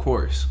well, of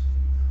course.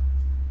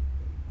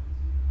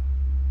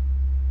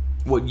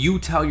 What you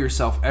tell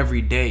yourself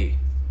every day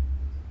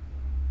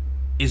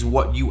is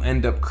what you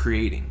end up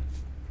creating.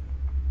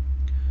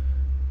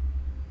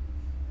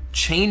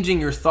 Changing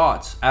your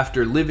thoughts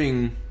after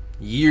living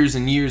years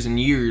and years and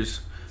years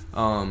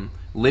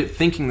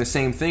thinking the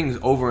same things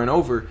over and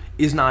over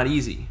is not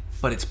easy,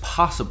 but it's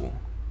possible.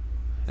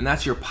 And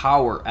that's your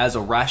power as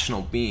a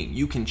rational being.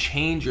 You can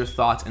change your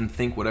thoughts and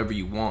think whatever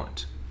you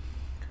want.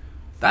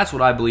 That's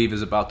what I believe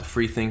is about the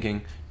free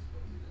thinking.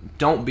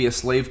 Don't be a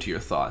slave to your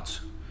thoughts.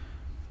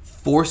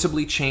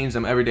 Forcibly change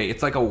them every day.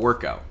 It's like a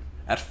workout.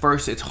 At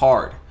first it's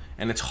hard,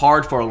 and it's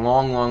hard for a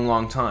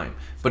long time.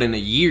 But in a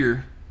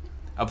year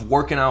of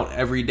working out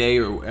every day,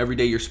 or every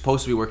day you're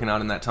supposed to be working out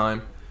in that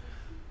time,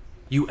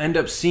 you end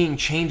up seeing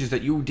changes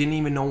that you didn't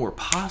even know were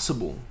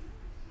possible.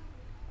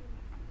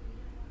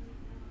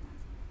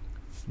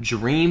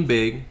 Dream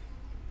big.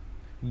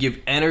 Give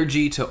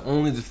energy to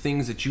only the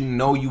things that you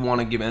know you want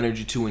to give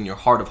energy to in your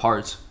heart of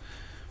hearts.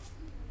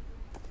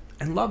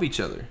 And love each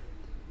other.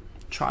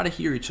 Try to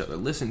hear each other.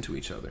 Listen to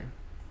each other.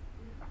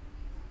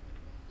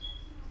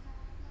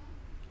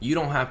 You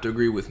don't have to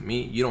agree with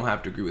me. You don't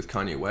have to agree with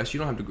Kanye West. You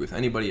don't have to agree with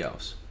anybody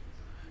else.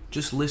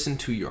 Just listen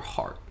to your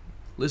heart.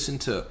 Listen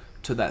to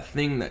that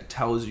thing that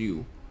tells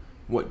you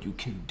what you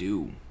can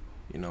do.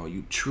 You know,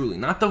 you truly,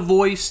 not the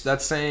voice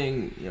that's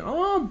saying, you know,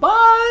 oh,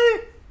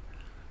 bye.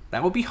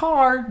 That would be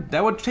hard.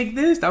 That would take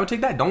this. That would take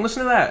that. Don't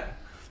listen to that.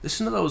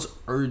 Listen to those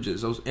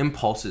urges, those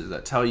impulses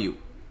that tell you,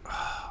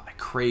 oh, I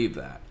crave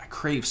that. I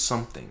crave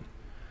something.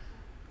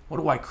 What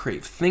do I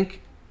crave?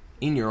 Think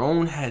in your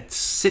own head.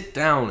 Sit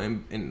down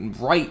and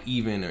write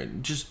even, or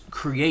just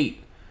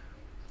create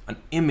an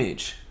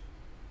image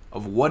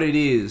of what it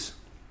is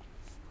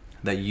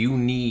that you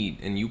need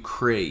and you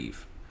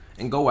crave,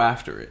 and go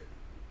after it.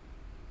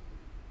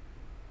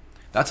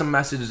 That's a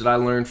message that I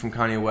learned from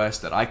Kanye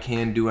West, that I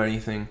can do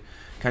anything.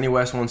 Kanye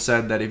West once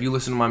said that if you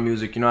listen to my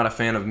music, you're not a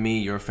fan of me,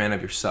 you're a fan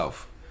of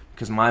yourself.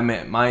 Because my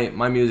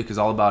music is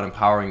all about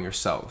empowering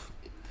yourself.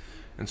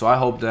 And so I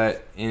hope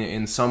that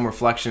in some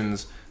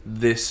reflections,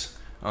 this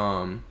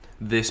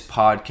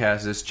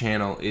podcast, this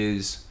channel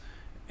is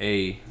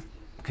a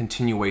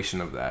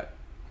continuation of that.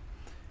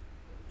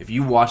 If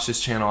you watch this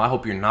channel, I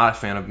hope you're not a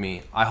fan of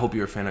me. I hope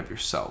you're a fan of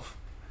yourself.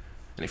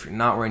 And if you're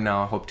not right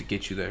now, I hope to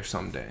get you there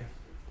someday.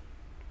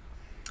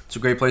 It's a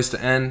great place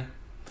to end.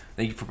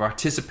 Thank you for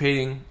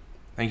participating.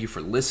 Thank you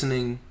for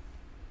listening.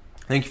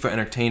 Thank you for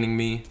entertaining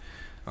me.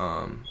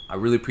 I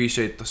really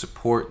appreciate the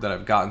support that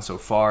I've gotten so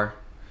far.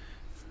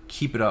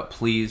 Keep it up,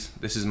 please.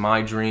 This is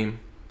my dream.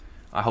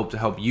 I hope to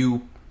help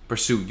you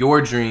pursue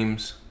your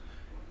dreams.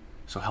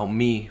 So help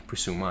me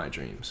pursue my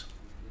dreams.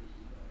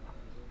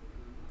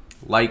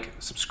 Like,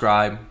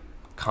 subscribe,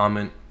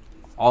 comment,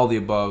 all the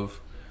above.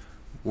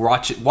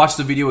 Watch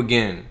the video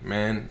again,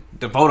 man.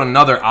 Devote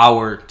another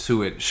hour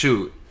to it.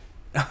 Shoot.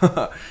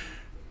 I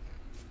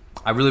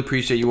really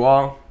appreciate you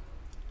all.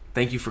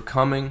 Thank you for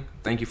coming.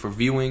 Thank you for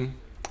viewing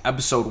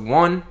episode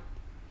 1.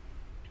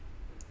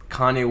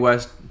 Kanye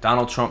West,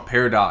 Donald Trump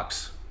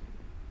paradox.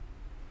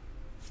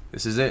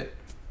 This is it.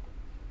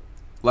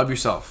 Love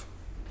yourself.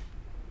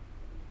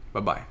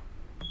 Bye-bye.